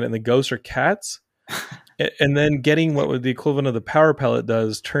Pac-Man, and the ghosts are cats. And then getting what would the equivalent of the power pellet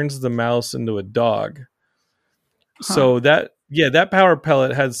does turns the mouse into a dog. Huh. So that power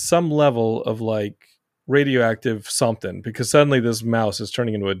pellet has some level of like radioactive something, because suddenly this mouse is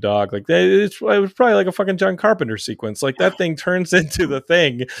turning into a dog. Like it was probably like a fucking John Carpenter sequence. Like that thing turns into the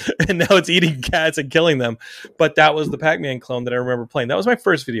thing, and now it's eating cats and killing them. But that was the Pac-Man clone that I remember playing. That was my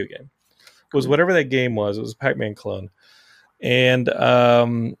first video game. Was whatever that game was. It was a Pac-Man clone, and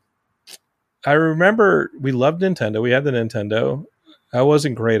I remember we loved Nintendo. We had the Nintendo. I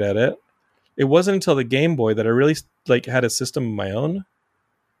wasn't great at it. It wasn't until the Game Boy that I really like had a system of my own.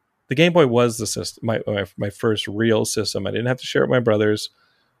 The Game Boy was the system, my first real system. I didn't have to share it with my brothers.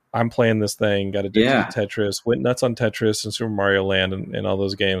 I'm playing this thing, got addicted to Tetris, went nuts on Tetris and Super Mario Land and all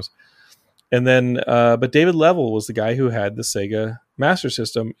those games. And then, but David Level was the guy who had the Sega Master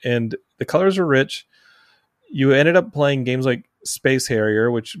System, and the colors were rich. You ended up playing games like Space Harrier,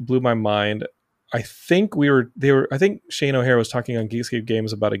 which blew my mind. I think I think Shane O'Hare was talking on Geekscape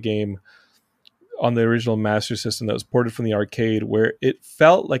Games about a game on the original Master System that was ported from the arcade, where it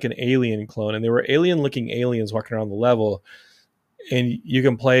felt like an Alien clone, and they were alien-looking aliens walking around the level, and you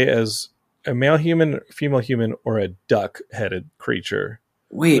can play as a male human, female human, or a duck-headed creature.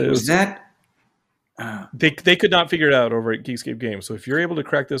 Wait, was that? They could not figure it out over at Geekscape Games. So if you're able to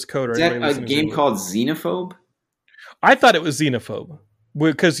crack this code, or is that a game called Xenophobe? I thought it was Xenophobe,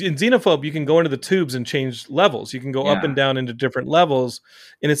 because in Xenophobe you can go into the tubes and change levels. You can go up and down into different levels,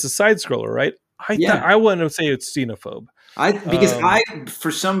 and it's a side scroller, right? I wouldn't say it's Xenophobe.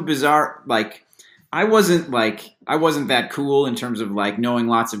 For some bizarre, like, I wasn't that cool in terms of like knowing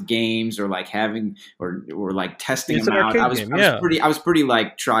lots of games or like having or like testing them out. I was pretty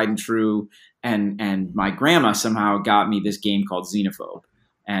like tried and true, and my grandma somehow got me this game called Xenophobe,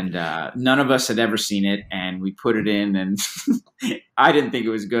 and none of us had ever seen it, and we put it in, and I didn't think it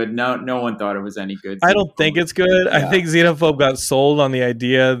was good. No one thought it was any good. I don't think it's good. Yeah. I think Xenophobe got sold on the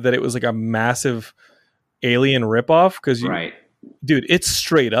idea that it was like a massive Alien ripoff, because right. Dude, it's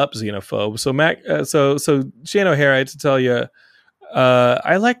straight up Xenophobe. So Mac, so Shane O'Hare, I had to tell you,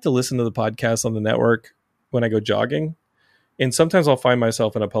 I like to listen to the podcast on the network when I go jogging, and sometimes I'll find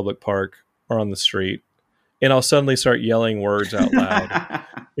myself in a public park or on the street, and I'll suddenly start yelling words out loud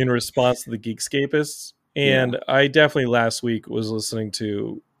in response to the Geekscapists. And I definitely last week was listening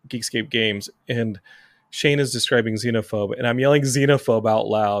to Geekscape Games, and Shane is describing Xenophobe, and I'm yelling Xenophobe out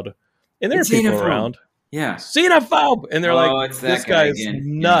loud, and there are people around. Yeah, Xenophobe, and they're like, "This guy's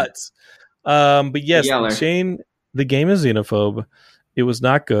nuts." But yes, Shane, the game is Xenophobe. It was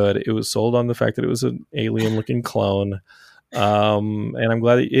not good. It was sold on the fact that it was an alien-looking clone, and I'm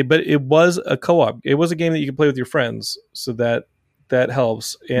glad. But it was a co-op. It was a game that you could play with your friends, so that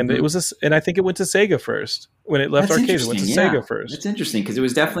helps. And it was, and I think it went to Sega first when it left arcades. It went to Sega first. It's interesting because it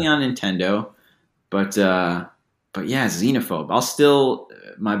was definitely on Nintendo, but yeah, Xenophobe.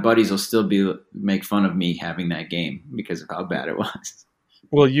 My buddies will still make fun of me having that game because of how bad it was.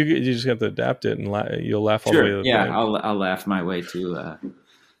 Well, you just have to adapt it, and you'll laugh all the way to the thing. I'll laugh my way to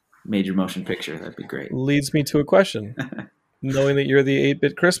major motion picture. That'd be great. Leads me to a question. Knowing that you're the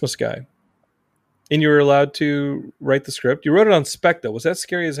 8-bit Christmas guy, and you were allowed to write the script, you wrote it on spec though. Was that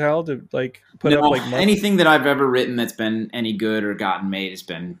scary as hell to like put up like anything that I've ever written that's been any good or gotten made has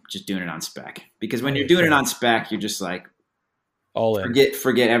been just doing it on spec? Because when you're doing it on spec, you're just like all in.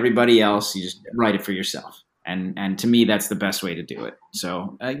 Forget everybody else. You just write it for yourself. And to me, that's the best way to do it.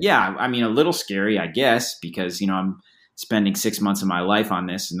 So I mean, a little scary, I guess, because I'm spending 6 months of my life on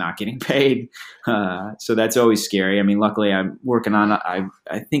this and not getting paid. So that's always scary. I mean, luckily I'm working on, I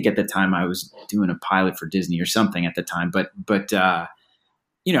think at the time I was doing a pilot for Disney or something at the time, but that's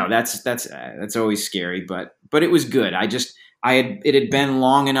always scary, but it was good. It had been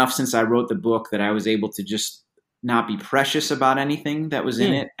long enough since I wrote the book that I was able to just not be precious about anything that was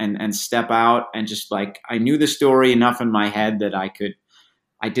in it and step out and just like, I knew the story enough in my head that I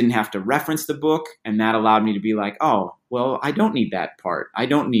didn't have to reference the book. And that allowed me to be like, oh, well, I don't need that part. I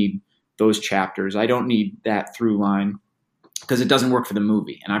don't need those chapters. I don't need that through line because it doesn't work for the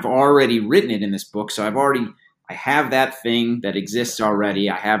movie. And I've already written it in this book. So I have that thing that exists already.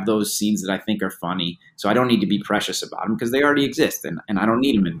 I have those scenes that I think are funny. So I don't need to be precious about them because they already exist and I don't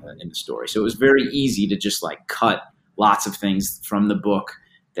need them in the story. So it was very easy to just like cut lots of things from the book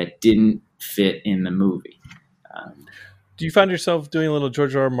that didn't fit in the movie. Do you find yourself doing a little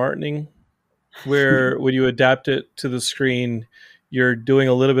George R. R. Martining where when you adapt it to the screen, you're doing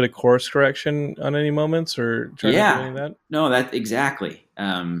a little bit of course correction on any moments or trying to do any of that? No, that exactly.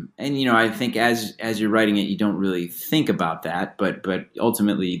 And I think as you're writing it, you don't really think about that, but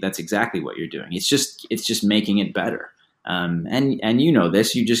ultimately that's exactly what you're doing. It's just making it better. And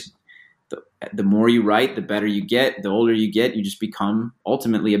this, you just, the more you write, the better you get, the older you get, you just become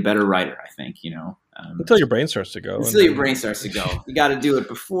ultimately a better writer, I think, until your brain starts to go. Until your brain starts to go. You got to do it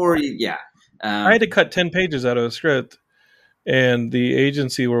before I had to cut 10 pages out of a script. And the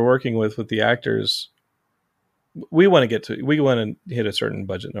agency we're working with the actors, we want to hit a certain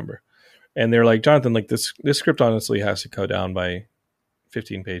budget number. And they're like, Jonathan, like this script honestly has to go down by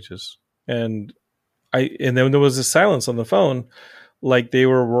 15 pages. And then there was a silence on the phone. Like they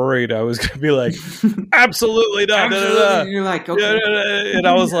were worried I was going to be like, absolutely not. Absolutely. You're like, okay. And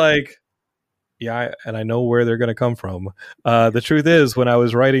I was like, yeah, and I know where they're going to come from. The truth is, when I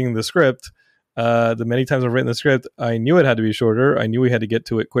was writing the script, the many times I've written the script, I knew it had to be shorter. I knew we had to get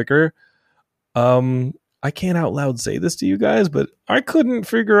to it quicker. I can't out loud say this to you guys, but I couldn't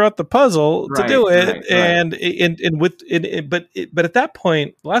figure out the puzzle to do it. Right. But at that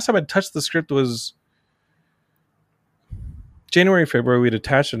point, the last time I touched the script was January, February. We'd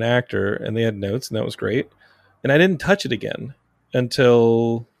attached an actor and they had notes and that was great. And I didn't touch it again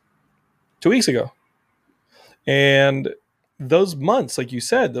until 2 weeks ago. And those months, like you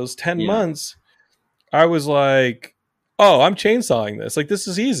said, those 10 months, I was like, oh, I'm chainsawing this. Like, this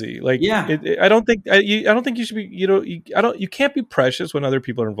is easy. Like, I don't think you should be, you can't be precious when other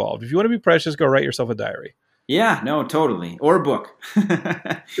people are involved. If you want to be precious, go write yourself a diary. Yeah, no, totally. Or a book.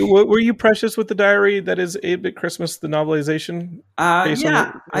 Were you precious with the diary that is 8-Bit Christmas, the novelization? I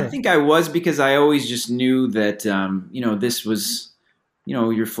think I was, because I always just knew that, this was,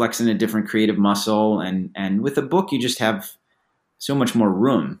 you're flexing a different creative muscle. And with a book, you just have so much more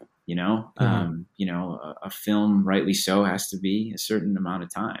room, a film, rightly so, has to be a certain amount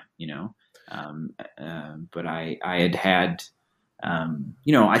of time, but I had,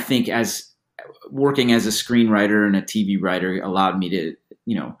 I think as working as a screenwriter and a TV writer allowed me to,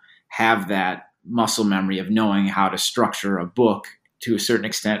 have that muscle memory of knowing how to structure a book to a certain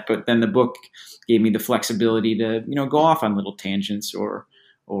extent. But then the book gave me the flexibility to, go off on little tangents or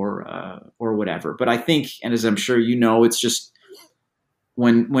whatever. But I think, and as I'm sure it's just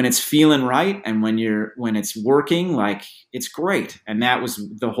when it's feeling right and when it's working, like, it's great. And that was,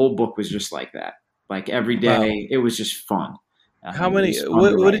 the whole book was just like that. Like, every day It was just fun. How many?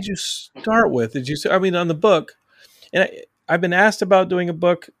 What did you start with? Did you say? I mean, on the book, and I've been asked about doing a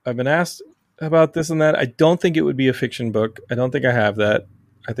book. I've been asked about this and that. I don't think it would be a fiction book. I don't think I have that.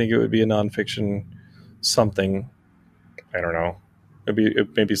 I think it would be a nonfiction something. I don't know.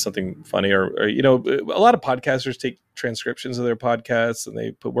 Maybe something funny, or a lot of podcasters take transcriptions of their podcasts and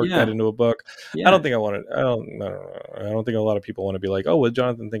they work that into a book. Yeah. I don't think I want it. I don't think a lot of people want to be like, oh, what did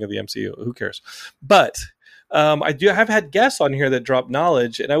Jonathan think of the MCU? Who cares? But I have had guests on here that drop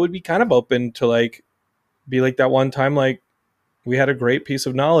knowledge, and I would be kind of open to be like that one time, like, we had a great piece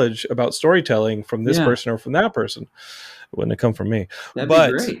of knowledge about storytelling from this person or from that person. It wouldn't have come from me. That'd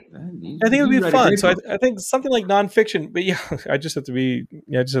but be great. I think it would be fun. So I think something like nonfiction, but I just have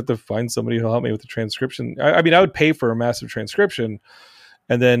to find somebody who'll help me with the transcription. I mean, I would pay for a massive transcription,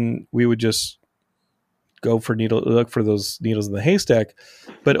 and then we would just go look for those needles in the haystack.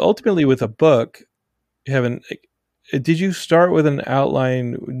 But ultimately with a book, did you start with an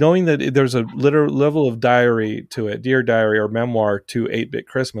outline, knowing that there's a level of diary to it, Dear Diary or memoir to 8-Bit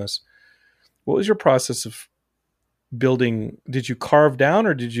Christmas? What was your process of building? Did you carve down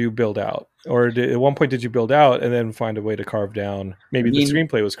or did you build out? Or at one point did you build out and then find a way to carve down? Maybe the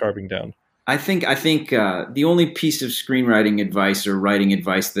screenplay was carving down. I think the only piece of screenwriting advice or writing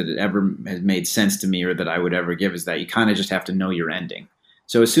advice that ever has made sense to me or that I would ever give is that you kind of just have to know your ending.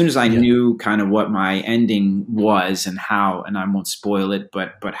 So as soon as I knew kind of what my ending was and how, and I won't spoil it,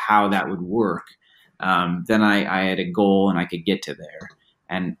 but how that would work, then I had a goal and I could get to there.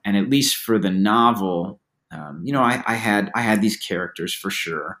 And at least for the novel, I had these characters for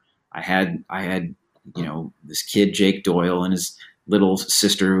sure. I had this kid, Jake Doyle, and his little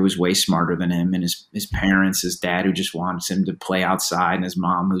sister who was way smarter than him, and his parents, his dad who just wants him to play outside, and his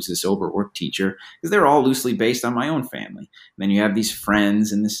mom who's this overworked teacher, because they're all loosely based on my own family. And then you have these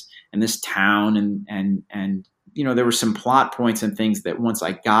friends in this town, and there were some plot points and things that once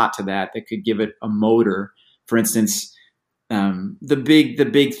I got to that could give it a motor. For instance, the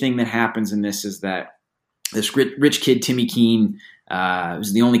big thing that happens in this is that this rich kid, Timmy Keene,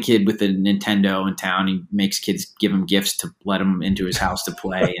 was the only kid with a Nintendo in town. He makes kids give him gifts to let him into his house to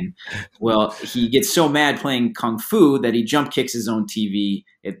play. And well, he gets so mad playing Kung Fu that he jump kicks his own TV.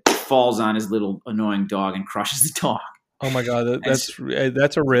 It falls on his little annoying dog and crushes the dog. Oh my God, that's a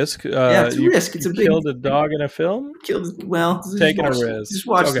risk. It's a risk. It's killed a dog in a film. Taking a risk. Just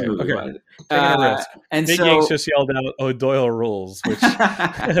watch the movie. Okay. Taking a risk. And Big Yanks just yelled out, "Oh, Doyle rules," which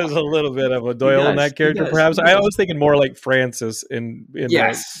is a little bit of a Doyle in that character. Perhaps I was thinking more like Francis in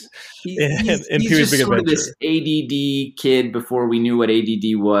yes. He's Pee-wee's Big sort Adventure. of this ADD kid before we knew what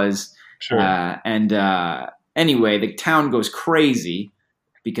ADD was. Sure. Anyway, the town goes crazy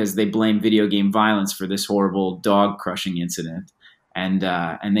because they blame video game violence for this horrible dog crushing incident. And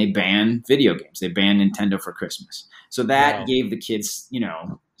they ban video games. They ban Nintendo for Christmas. So that gave the kids,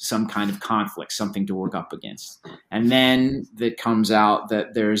 some kind of conflict, something to work up against. And then it comes out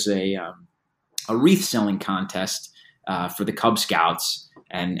that there's a wreath selling contest for the Cub Scouts,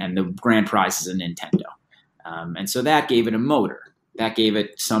 and the grand prize is a Nintendo. And so that gave it a motor. That gave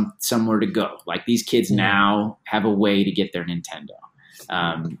it somewhere to go. Like, these kids now have a way to get their Nintendo.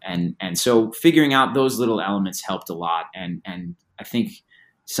 And so figuring out those little elements helped a lot. And I think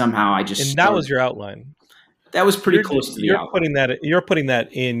somehow I just that was your outline. That was pretty close to the outline. You're putting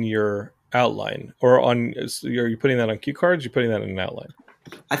that in your outline, or you're putting that on cue cards. You're putting that in an outline.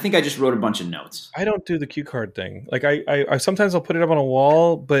 I think I just wrote a bunch of notes. I don't do the cue card thing. Like I sometimes I'll put it up on a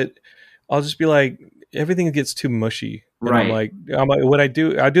wall, but I'll just be like, everything gets too mushy. And Right. I'm like, what I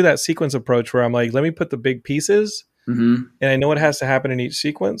do that sequence approach where I'm like, let me put the big pieces, Mm-hmm. and I know what has to happen in each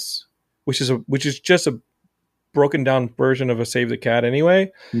sequence, which is just a broken down version of a Save the Cat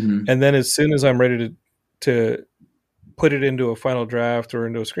anyway. Mm-hmm. And then as soon as I'm ready to put it into a final draft or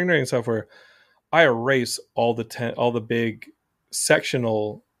into a screenwriting software, I erase all the big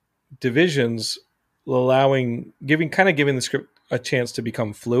sectional divisions, giving the script a chance to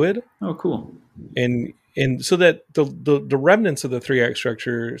become fluid, Oh, cool. and so that the remnants of the 3-act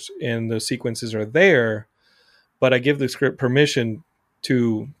structures and the sequences are there, but I give the script permission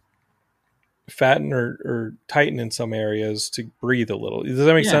to fatten or tighten in some areas to breathe a little. Does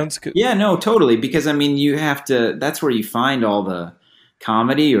that make sense? Yeah, no, totally. Because I mean, you have to. That's where you find all the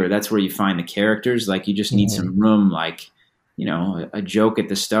comedy, or that's where you find the characters. Like, you just need some room. Like, a joke at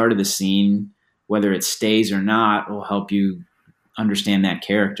the start of the scene, whether it stays or not, will help you understand that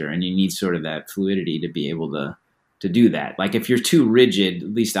character, and you need sort of that fluidity to be able to do that. Like, if you're too rigid,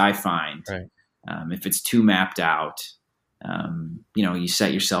 at least I find, right. If it's too mapped out, you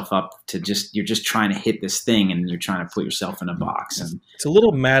set yourself up to you're just trying to hit this thing, and you're trying to put yourself in a box. And it's a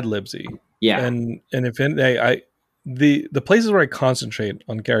little Mad Libsy. Yeah. And if the places where I concentrate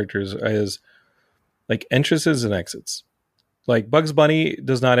on characters is like entrances and exits. Like, Bugs Bunny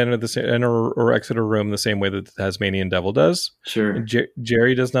does not enter or exit a room the same way that the Tasmanian Devil does. Sure.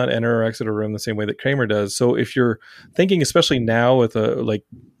 Jerry does not enter or exit a room the same way that Kramer does. So if you're thinking, especially now with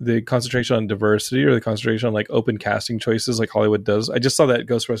the concentration on diversity, or the concentration on like open casting choices like Hollywood does. I just saw that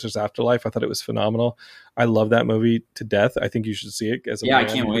Ghostbusters Afterlife. I thought it was phenomenal. I love that movie to death. I think you should see it as a man I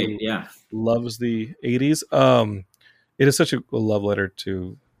can't wait. Yeah. Loves the 80s. It is such a love letter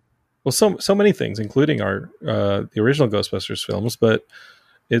to, well, so many things, including our the original Ghostbusters films, but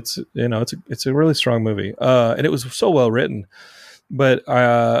it's a really strong movie, and it was so well written. But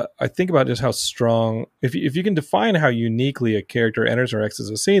I think about just how strong, if you can define how uniquely a character enters or exits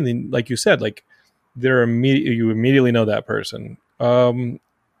a scene, then, like you said, like you immediately know that person, and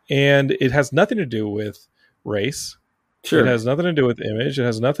it has nothing to do with race. Sure. It has nothing to do with image. It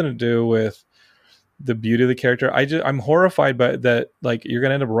has nothing to do with the beauty of the character. I'm horrified by that. Like, you're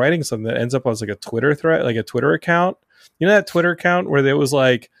going to end up writing something that ends up as like a Twitter thread, like a Twitter account. You know, that Twitter account where there was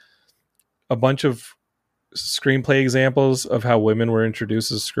like a bunch of screenplay examples of how women were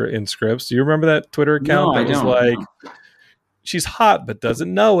introduced in scripts. Do you remember that Twitter account? No, that was I don't. like, she's hot but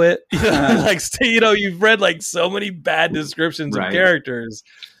doesn't know it. Like, you've read like so many bad descriptions of Right.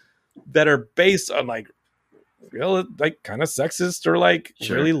 that are based on like real, like, kind of sexist or like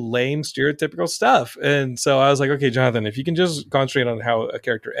really lame stereotypical stuff. And so I was like, okay, Jonathan, if you can just concentrate on how a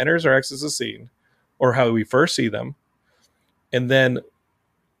character enters or exits a scene, or how we first see them, and then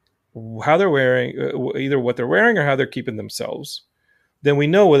how they're wearing, either what they're wearing or how they're keeping themselves, then we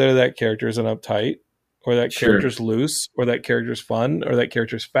know whether that character is an uptight, or that character's loose, or that character's fun, or that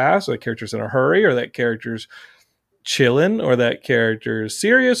character's fast, or that character's in a hurry, or that character's chilling, or that character is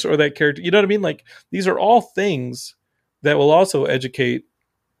serious, or that character, you know what I mean? Like, these are all things that will also educate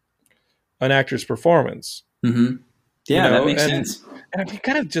an actor's performance. Mm-hmm. Yeah, that makes sense. And I'm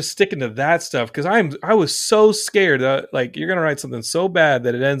kind of just sticking to that stuff, because I was so scared that, like, you're gonna write something so bad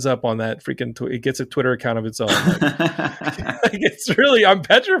that it ends up on that freaking it gets a Twitter account of its own. Like, it's really, I'm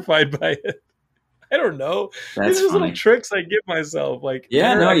petrified by it. I don't know. That's These are funny. little tricks I give myself. Like,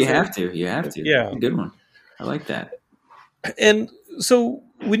 Yeah, no, you have to. Yeah, That's a good one. I like that. And so,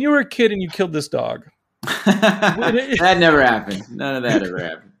 when you were a kid and you killed this dog, that never happened. None of that ever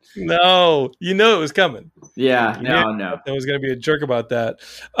happened. No, you know it was coming. Yeah, no. I was going to be a jerk about that.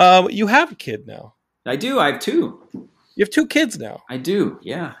 You have a kid now. I do. I have two. You have 2 kids now. I do.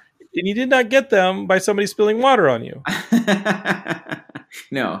 Yeah. And you did not get them by somebody spilling water on you.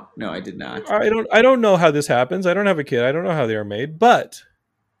 No, I did not. I don't know how this happens. I don't have a kid. I don't know how they are made. But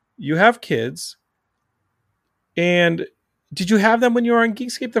you have kids. And did you have them when you were on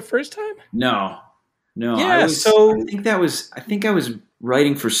Geekscape the first time? No. Yeah. I think I was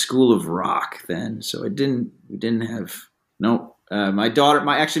writing for School of Rock then, so we didn't have. No, my daughter.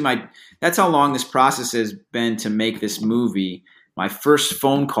 That's how long this process has been to make this movie. My first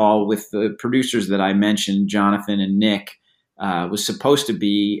phone call with the producers that I mentioned, Jonathan and Nick, was supposed to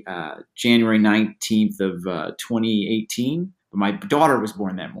be January 19th of 2018, but my daughter was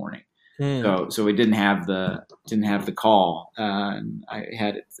born that morning. So we didn't have the call. And I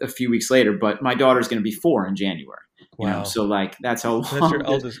had it a few weeks later, but my daughter's going to be 4 in January. Wow. So like that's how long.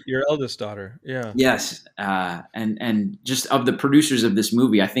 That's your eldest daughter. Yeah. Yes. And just of the producers of this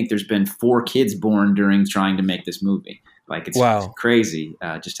movie, I think there's been 4 kids born during trying to make this movie. Like, it's crazy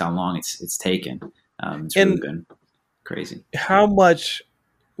just how long it's taken. It's really been crazy. How much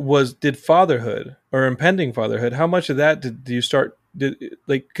did fatherhood or impending fatherhood, how much of that did you start,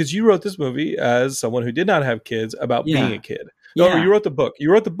 because you wrote this movie as someone who did not have kids about being a kid. No, you wrote the book.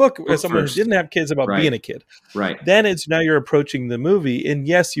 You wrote the book as someone who didn't have kids about being a kid. Right. Then it's now you're approaching the movie, and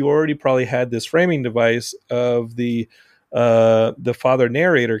yes, you already probably had this framing device of the father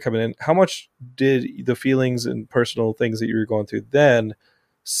narrator coming in. How much did the feelings and personal things that you were going through then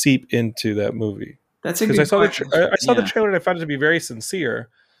seep into that movie? That's a good question. I saw the trailer and I found it to be very sincere.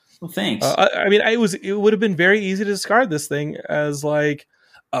 Well, thanks. I mean, it would have been very easy to discard this thing as like,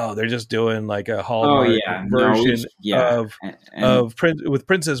 oh, they're just doing like a Hallmark version of with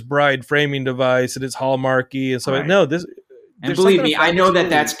Princess Bride framing device, and it's Hallmarky, and so no, this. And believe me, I know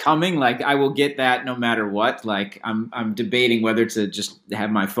that that's coming. Like, I will get that no matter what. Like, I'm debating whether to just have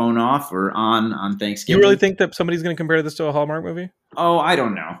my phone off or on Thanksgiving. You really think that somebody's going to compare this to a Hallmark movie? Oh, I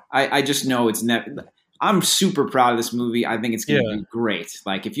don't know. I just know it's never. I'm super proud of this movie. I think it's going to be great.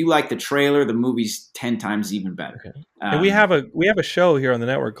 Like, if you like the trailer, the movie's 10 times even better. Okay. And we have a show here on the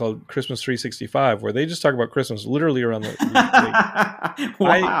network called Christmas 365 where they just talk about Christmas literally around the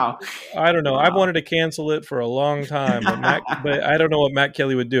Wow. I don't know. Wow. I've wanted to cancel it for a long time, but I don't know what Matt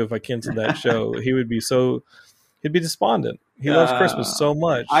Kelly would do if I canceled that show. He'd be despondent. He loves Christmas so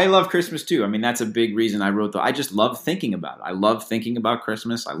much. I love Christmas too. I mean, that's a big reason I wrote I just love thinking about it. I love thinking about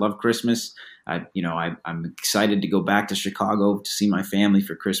Christmas. I love Christmas. I'm excited to go back to Chicago to see my family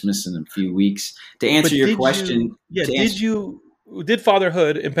for Christmas in a few weeks. To answer your question, did impending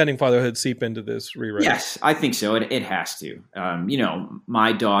fatherhood seep into this rewrite? Yes, I think so. It has to.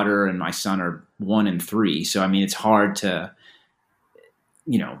 My daughter and my son are 1 and 3, so I mean, it's hard to.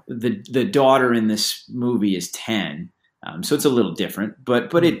 The daughter in this movie is 10, so it's a little different,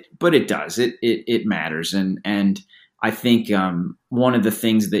 but it does it matters, and I think one of the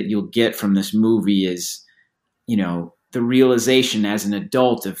things that you'll get from this movie is, the realization as an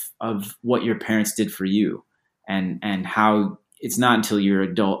adult of what your parents did for you, and how it's not until you're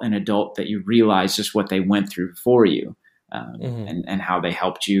an adult that you realize just what they went through for you, and how they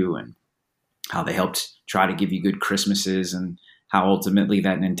helped you and how they helped try to give you good Christmases, and how ultimately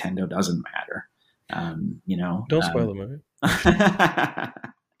that Nintendo doesn't matter. Don't spoil the movie.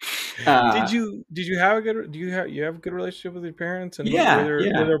 Did you have a good relationship with your parents? And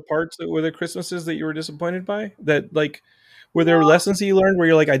were there Christmases that you were disappointed by? That, like, were there lessons that you learned where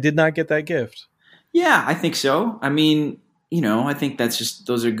you're like, I did not get that gift? Yeah, I think so. I mean, I think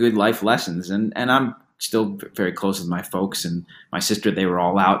those are good life lessons, and I'm still very close with my folks and my sister. They were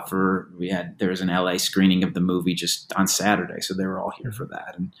all out there was an LA screening of the movie just on Saturday. So they were all here for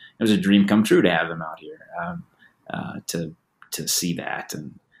that. And it was a dream come true to have them out here, to see that.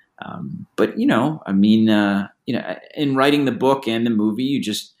 And, but in writing the book and the movie,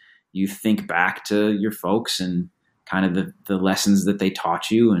 you think back to your folks and kind of the lessons that they taught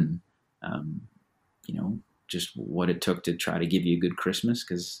you, and, just what it took to try to give you a good Christmas.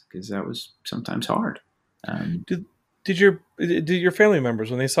 Cause that was sometimes hard. Did your family members,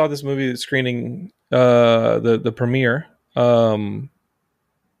 when they saw this movie screening, the premiere,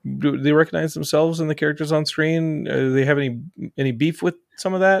 do they recognize themselves in the characters on screen? Do they have any beef with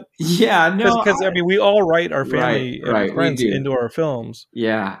some of that? Yeah, no, because I mean, we all write our family and friends into our films.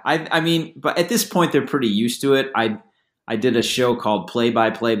 Yeah, I mean, but at this point, they're pretty used to it. I did a show called Play by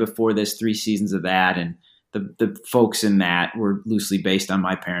Play before this, 3 seasons of that, and the folks in that were loosely based on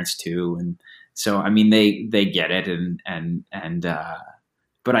my parents too, and so I mean they get it, and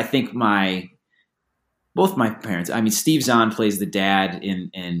but I think both my parents. I mean, Steve Zahn plays the dad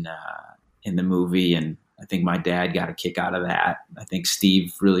in the movie, and I think my dad got a kick out of that. I think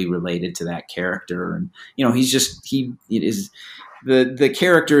Steve really related to that character, and the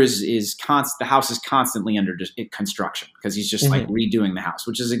character is constant. The house is constantly under construction because he's just like redoing the house,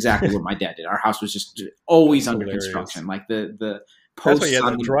 which is exactly what my dad did. Our house was just always under construction, like the posts. That's why you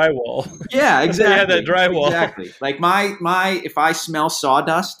had the drywall. Yeah, exactly. You had that drywall. Exactly. Like my if I smell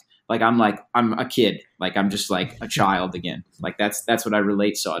sawdust, like I'm a kid, like I'm just like a child again. Like that's what I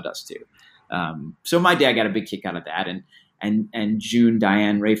relate sawdust to. So my dad got a big kick out of that, and June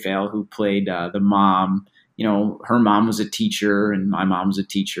Diane Raphael, who played the mom. Her mom was a teacher and my mom was a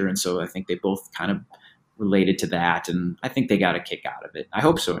teacher. And so I think they both kind of related to that. And I think they got a kick out of it. I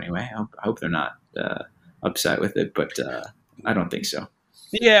hope so anyway. I hope they're not upset with it, but I don't think so.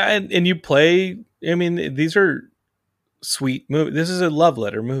 Yeah. And you play, I mean, these are sweet movies. This is a love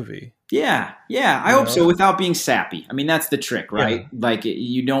letter movie. Yeah. Yeah. I hope so, without being sappy. I mean, that's the trick, right? Yeah. Like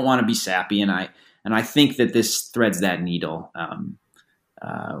you don't want to be sappy. And I think that this threads that needle,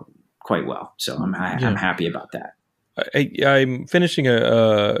 quite well. So I'm happy about that. I'm finishing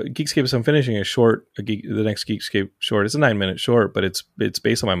Geekscape. I'm finishing the next Geekscape short. It's a 9-minute short, but it's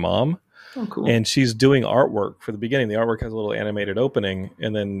based on my mom. Oh, cool. And she's doing artwork for the beginning. The artwork has a little animated opening,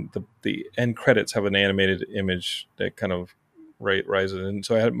 and then the end credits have an animated image that kind of rises. And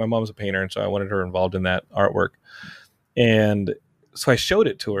so my mom's a painter, and so I wanted her involved in that artwork. And so I showed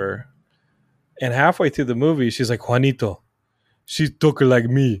it to her, and halfway through the movie, she's like, "Juanito, she's talking like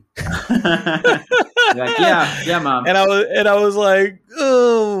me." Like, yeah, Mom. And I was like,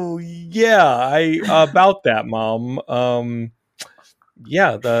 "Oh yeah, about that, Mom."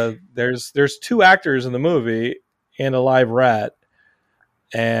 Yeah, there's 2 actors in the movie and a live rat,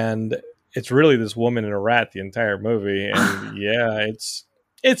 and it's really this woman and a rat the entire movie. And yeah,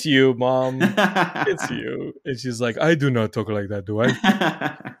 it's you, Mom, it's you. And she's like, "I do not talk like that, do I?"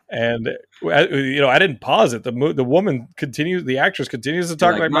 And I didn't pause it. The woman continues, the actress continues to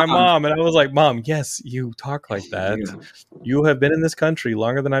talk like my mom, and I was like, "Mom, yes, you talk like that. You have been in this country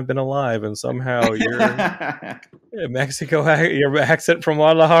longer than I've been alive, and somehow you're Mexico. Your accent from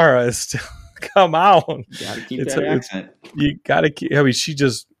Guadalajara is still come on. You gotta keep that accent. You gotta keep. I mean, she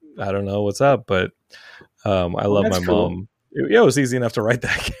just, I don't know what's up, but I love my mom. It was easy enough to write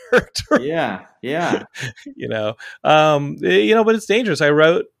that character. Yeah. But it's dangerous. I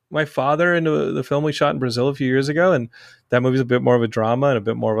wrote my father into the film we shot in Brazil a few years ago, and that movie's a bit more of a drama and a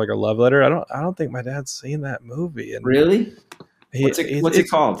bit more of like a love letter. I don't think my dad's seen that movie. And really? What's it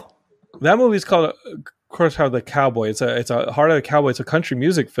called? That movie's called Cross Heart of the Cowboy. It's a Heart of the Cowboy. It's a country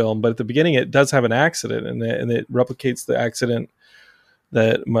music film, but at the beginning it does have an accident, and it replicates the accident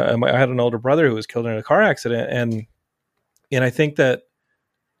that I had an older brother who was killed in a car accident, and I think that,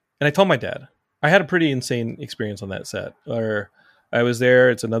 and I told my dad, I had a pretty insane experience on that set. Or I was there.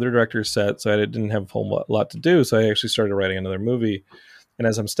 It's another director's set, so I didn't have a whole lot to do. So I actually started writing another movie. And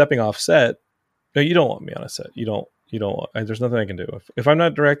as I'm stepping off set, no, you don't want me on a set. You don't. There's nothing I can do if I'm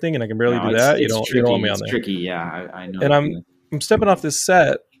not directing and I can barely do that. You don't want me on there. It's tricky, yeah. I know. And I'm stepping off this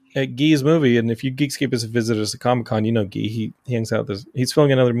set at Guy's movie, and if you Geekscape has visited us at Comic-Con, you know Guy. He hangs out with us. He's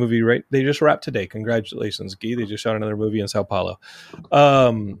filming another movie, right? They just wrapped today. Congratulations, Guy. They just shot another movie in Sao Paulo.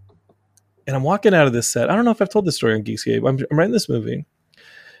 And I'm walking out of this set. I don't know if I've told this story on Geekscape. I'm writing this movie,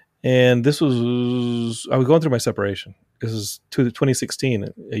 and I was going through my separation. This is 2016,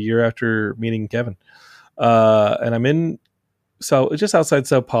 a year after meeting Kevin. And I'm just outside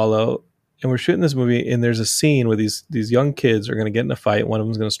Sao Paulo, and we're shooting this movie, and there's a scene where these young kids are going to get in a fight. One of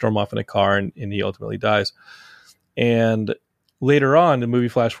them is going to storm off in a car, and he ultimately dies. And later on, the movie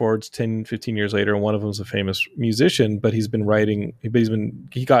flash forwards 10, 15 years later, and one of them is a famous musician, but he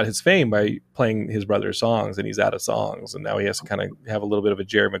got his fame by playing his brother's songs, and he's out of songs, and now he has to kind of have a little bit of a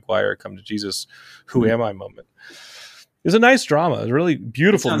Jerry Maguire come to Jesus, who am I moment. It's a nice drama. It's really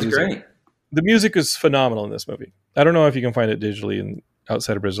beautiful music. Great. The music is phenomenal in this movie. I don't know if you can find it digitally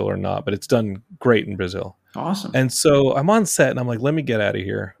outside of Brazil or not, but it's done great in Brazil. Awesome. And so I'm on set and I'm like, let me get out of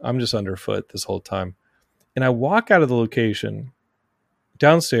here. I'm just underfoot this whole time. And I walk out of the location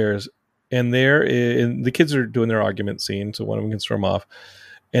downstairs, and the kids are doing their argument scene. So one of them can storm off.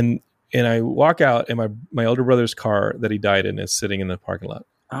 And I walk out, and my older brother's car that he died in is sitting in the parking lot.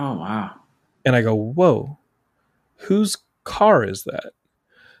 Oh, wow. And I go, whoa, whose car is that?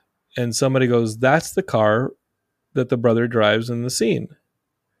 And somebody goes, that's the car that the brother drives in the scene.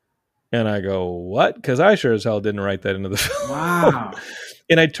 And I go, what? Because I sure as hell didn't write that into the film. Wow.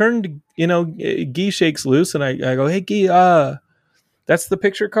 And I turned, Guy shakes loose, and I go, hey, Guy, that's the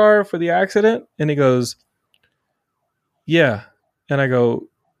picture car for the accident? And he goes, yeah. And I go,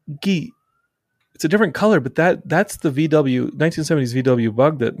 Guy, it's a different color, but that's the 1970s VW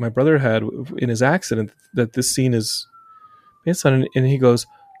Bug that my brother had in his accident that this scene is based on. And he goes,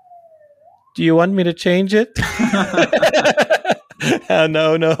 do you want me to change it?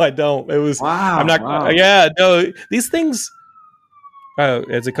 No, I don't. It was, wow. I'm not, wow. Yeah, no, these things,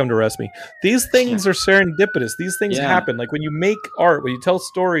 as it come to arrest me, these things are serendipitous. These things happen. Like when you make art, when you tell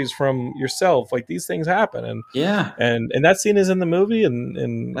stories from yourself, like these things happen. And yeah. And that scene is in the movie.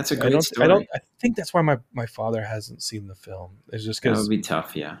 And that's a great story. I think that's why my father hasn't seen the film. It's just because that would be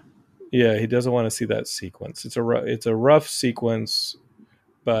tough. Yeah. Yeah. He doesn't want to see that sequence. It's a rough sequence,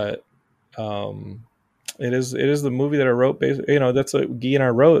 but, it is the movie that I wrote that's what Guy and I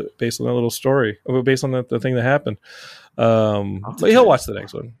wrote based on that little story, based on the thing that happened. But he'll watch the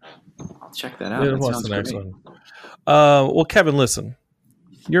next one. I'll check that out. He'll watch the next one. Well, Kevin, listen,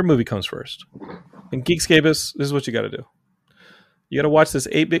 your movie comes first. And Geekscapists, this is what you got to do. You got to watch this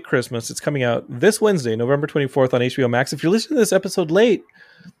 8-Bit Christmas. It's coming out this Wednesday, November 24th on HBO Max. If you're listening to this episode late,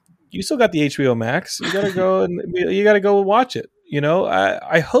 you still got the HBO Max. You got to go and you got to go watch it.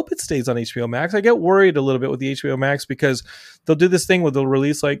 I hope it stays on HBO Max. I get worried a little bit with the HBO Max because they'll do this thing where they'll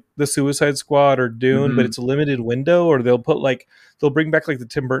release like the Suicide Squad or Dune, but it's a limited window, or they'll bring back like the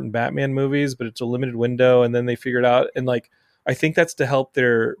Tim Burton Batman movies, but it's a limited window, and then they figure it out. And like, I think that's to help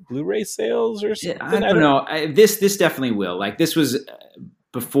their Blu-ray sales or something. I don't know. This definitely will. Like, this was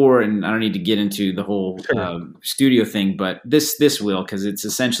before, and I don't need to get into the whole studio thing, but this will, because it's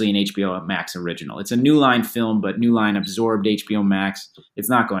essentially an HBO Max original. It's a New Line film, but New Line absorbed HBO Max. It's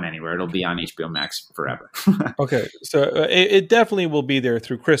not going anywhere. It'll be on HBO Max forever. Okay, so it definitely will be there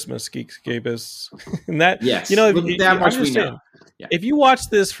through Christmas, Geekscapists. And that, yes, that much we know. Yeah. If you watch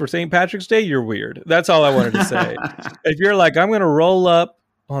this for St. Patrick's Day, you're weird. That's all I wanted to say. If you're like, I'm going to roll up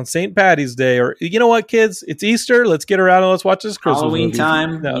on St. Patty's Day, or you know what, kids, it's Easter. Let's get around and let's watch this Christmas Halloween movie.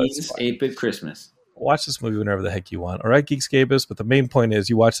 time means 8-bit Christmas. Watch this movie whenever the heck you want. All right, Geekscapists. But the main point is,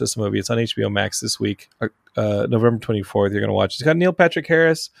 you watch this movie. It's on HBO Max this week, November 24th. You're going to watch it. It's got Neil Patrick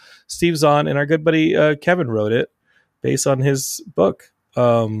Harris, Steve Zahn, and our good buddy Kevin wrote it based on his book.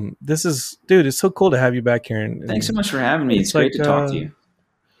 It's so cool to have you back here. And thanks so much for having me. It's great to talk to you.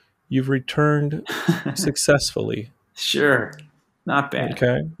 You've returned successfully. Sure. Not bad.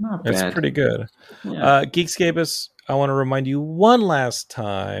 Okay. Not bad. It's pretty good. Yeah. Geekscapists, I want to remind you one last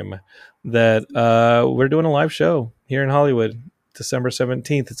time that we're doing a live show here in Hollywood, December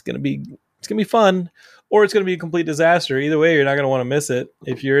 17th. It's gonna be fun, or it's gonna be a complete disaster. Either way, you're not gonna want to miss it.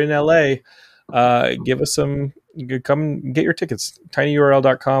 If you're in LA, give us some. Come get your tickets.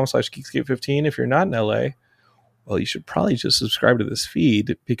 tinyurl.com/Geekscape15. If you're not in LA, well, you should probably just subscribe to this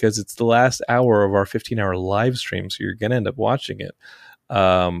feed, because it's the last hour of our 15-hour live stream, so you're going to end up watching it.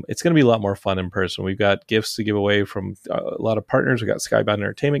 It's going to be a lot more fun in person. We've got gifts to give away from a lot of partners. We've got Skybound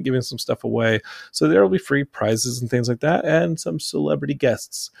Entertainment giving some stuff away. So there will be free prizes and things like that, and some celebrity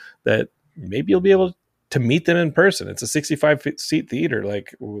guests that maybe you'll be able to meet them in person. It's a 65-seat theater.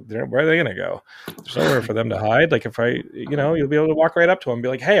 Like, where are they going to go? There's nowhere for them to hide. Like, you'll be able to walk right up to them and be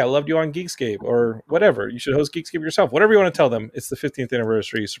like, hey, I loved you on Geekscape, or whatever. You should host Geekscape yourself. Whatever you want to tell them. It's the 15th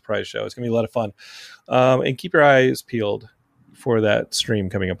anniversary surprise show. It's going to be a lot of fun. And keep your eyes peeled for that stream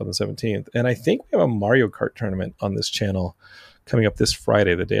coming up on the 17th. And I think we have a Mario Kart tournament on this channel coming up this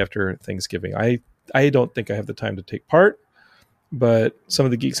Friday, the day after Thanksgiving. I don't think I have the time to take part, but some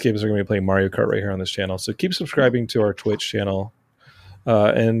of the Geekscapists are going to be playing Mario Kart right here on this channel. So keep subscribing to our Twitch channel,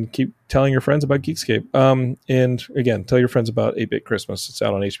 and keep telling your friends about Geekscape. And again, tell your friends about 8-Bit Christmas. It's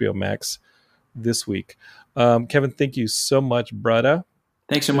out on HBO Max this week. Kevin, thank you so much, brother.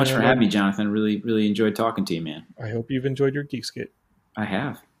 Thanks so much for having me, Jonathan. Really, really enjoyed talking to you, man. I hope you've enjoyed your Geekscape. I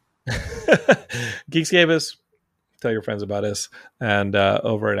have. Geekscapists, tell your friends about us, and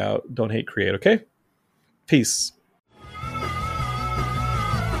over and out. Don't hate, create, okay? Peace.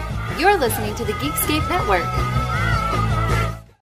 You're listening to the Geekscape Network.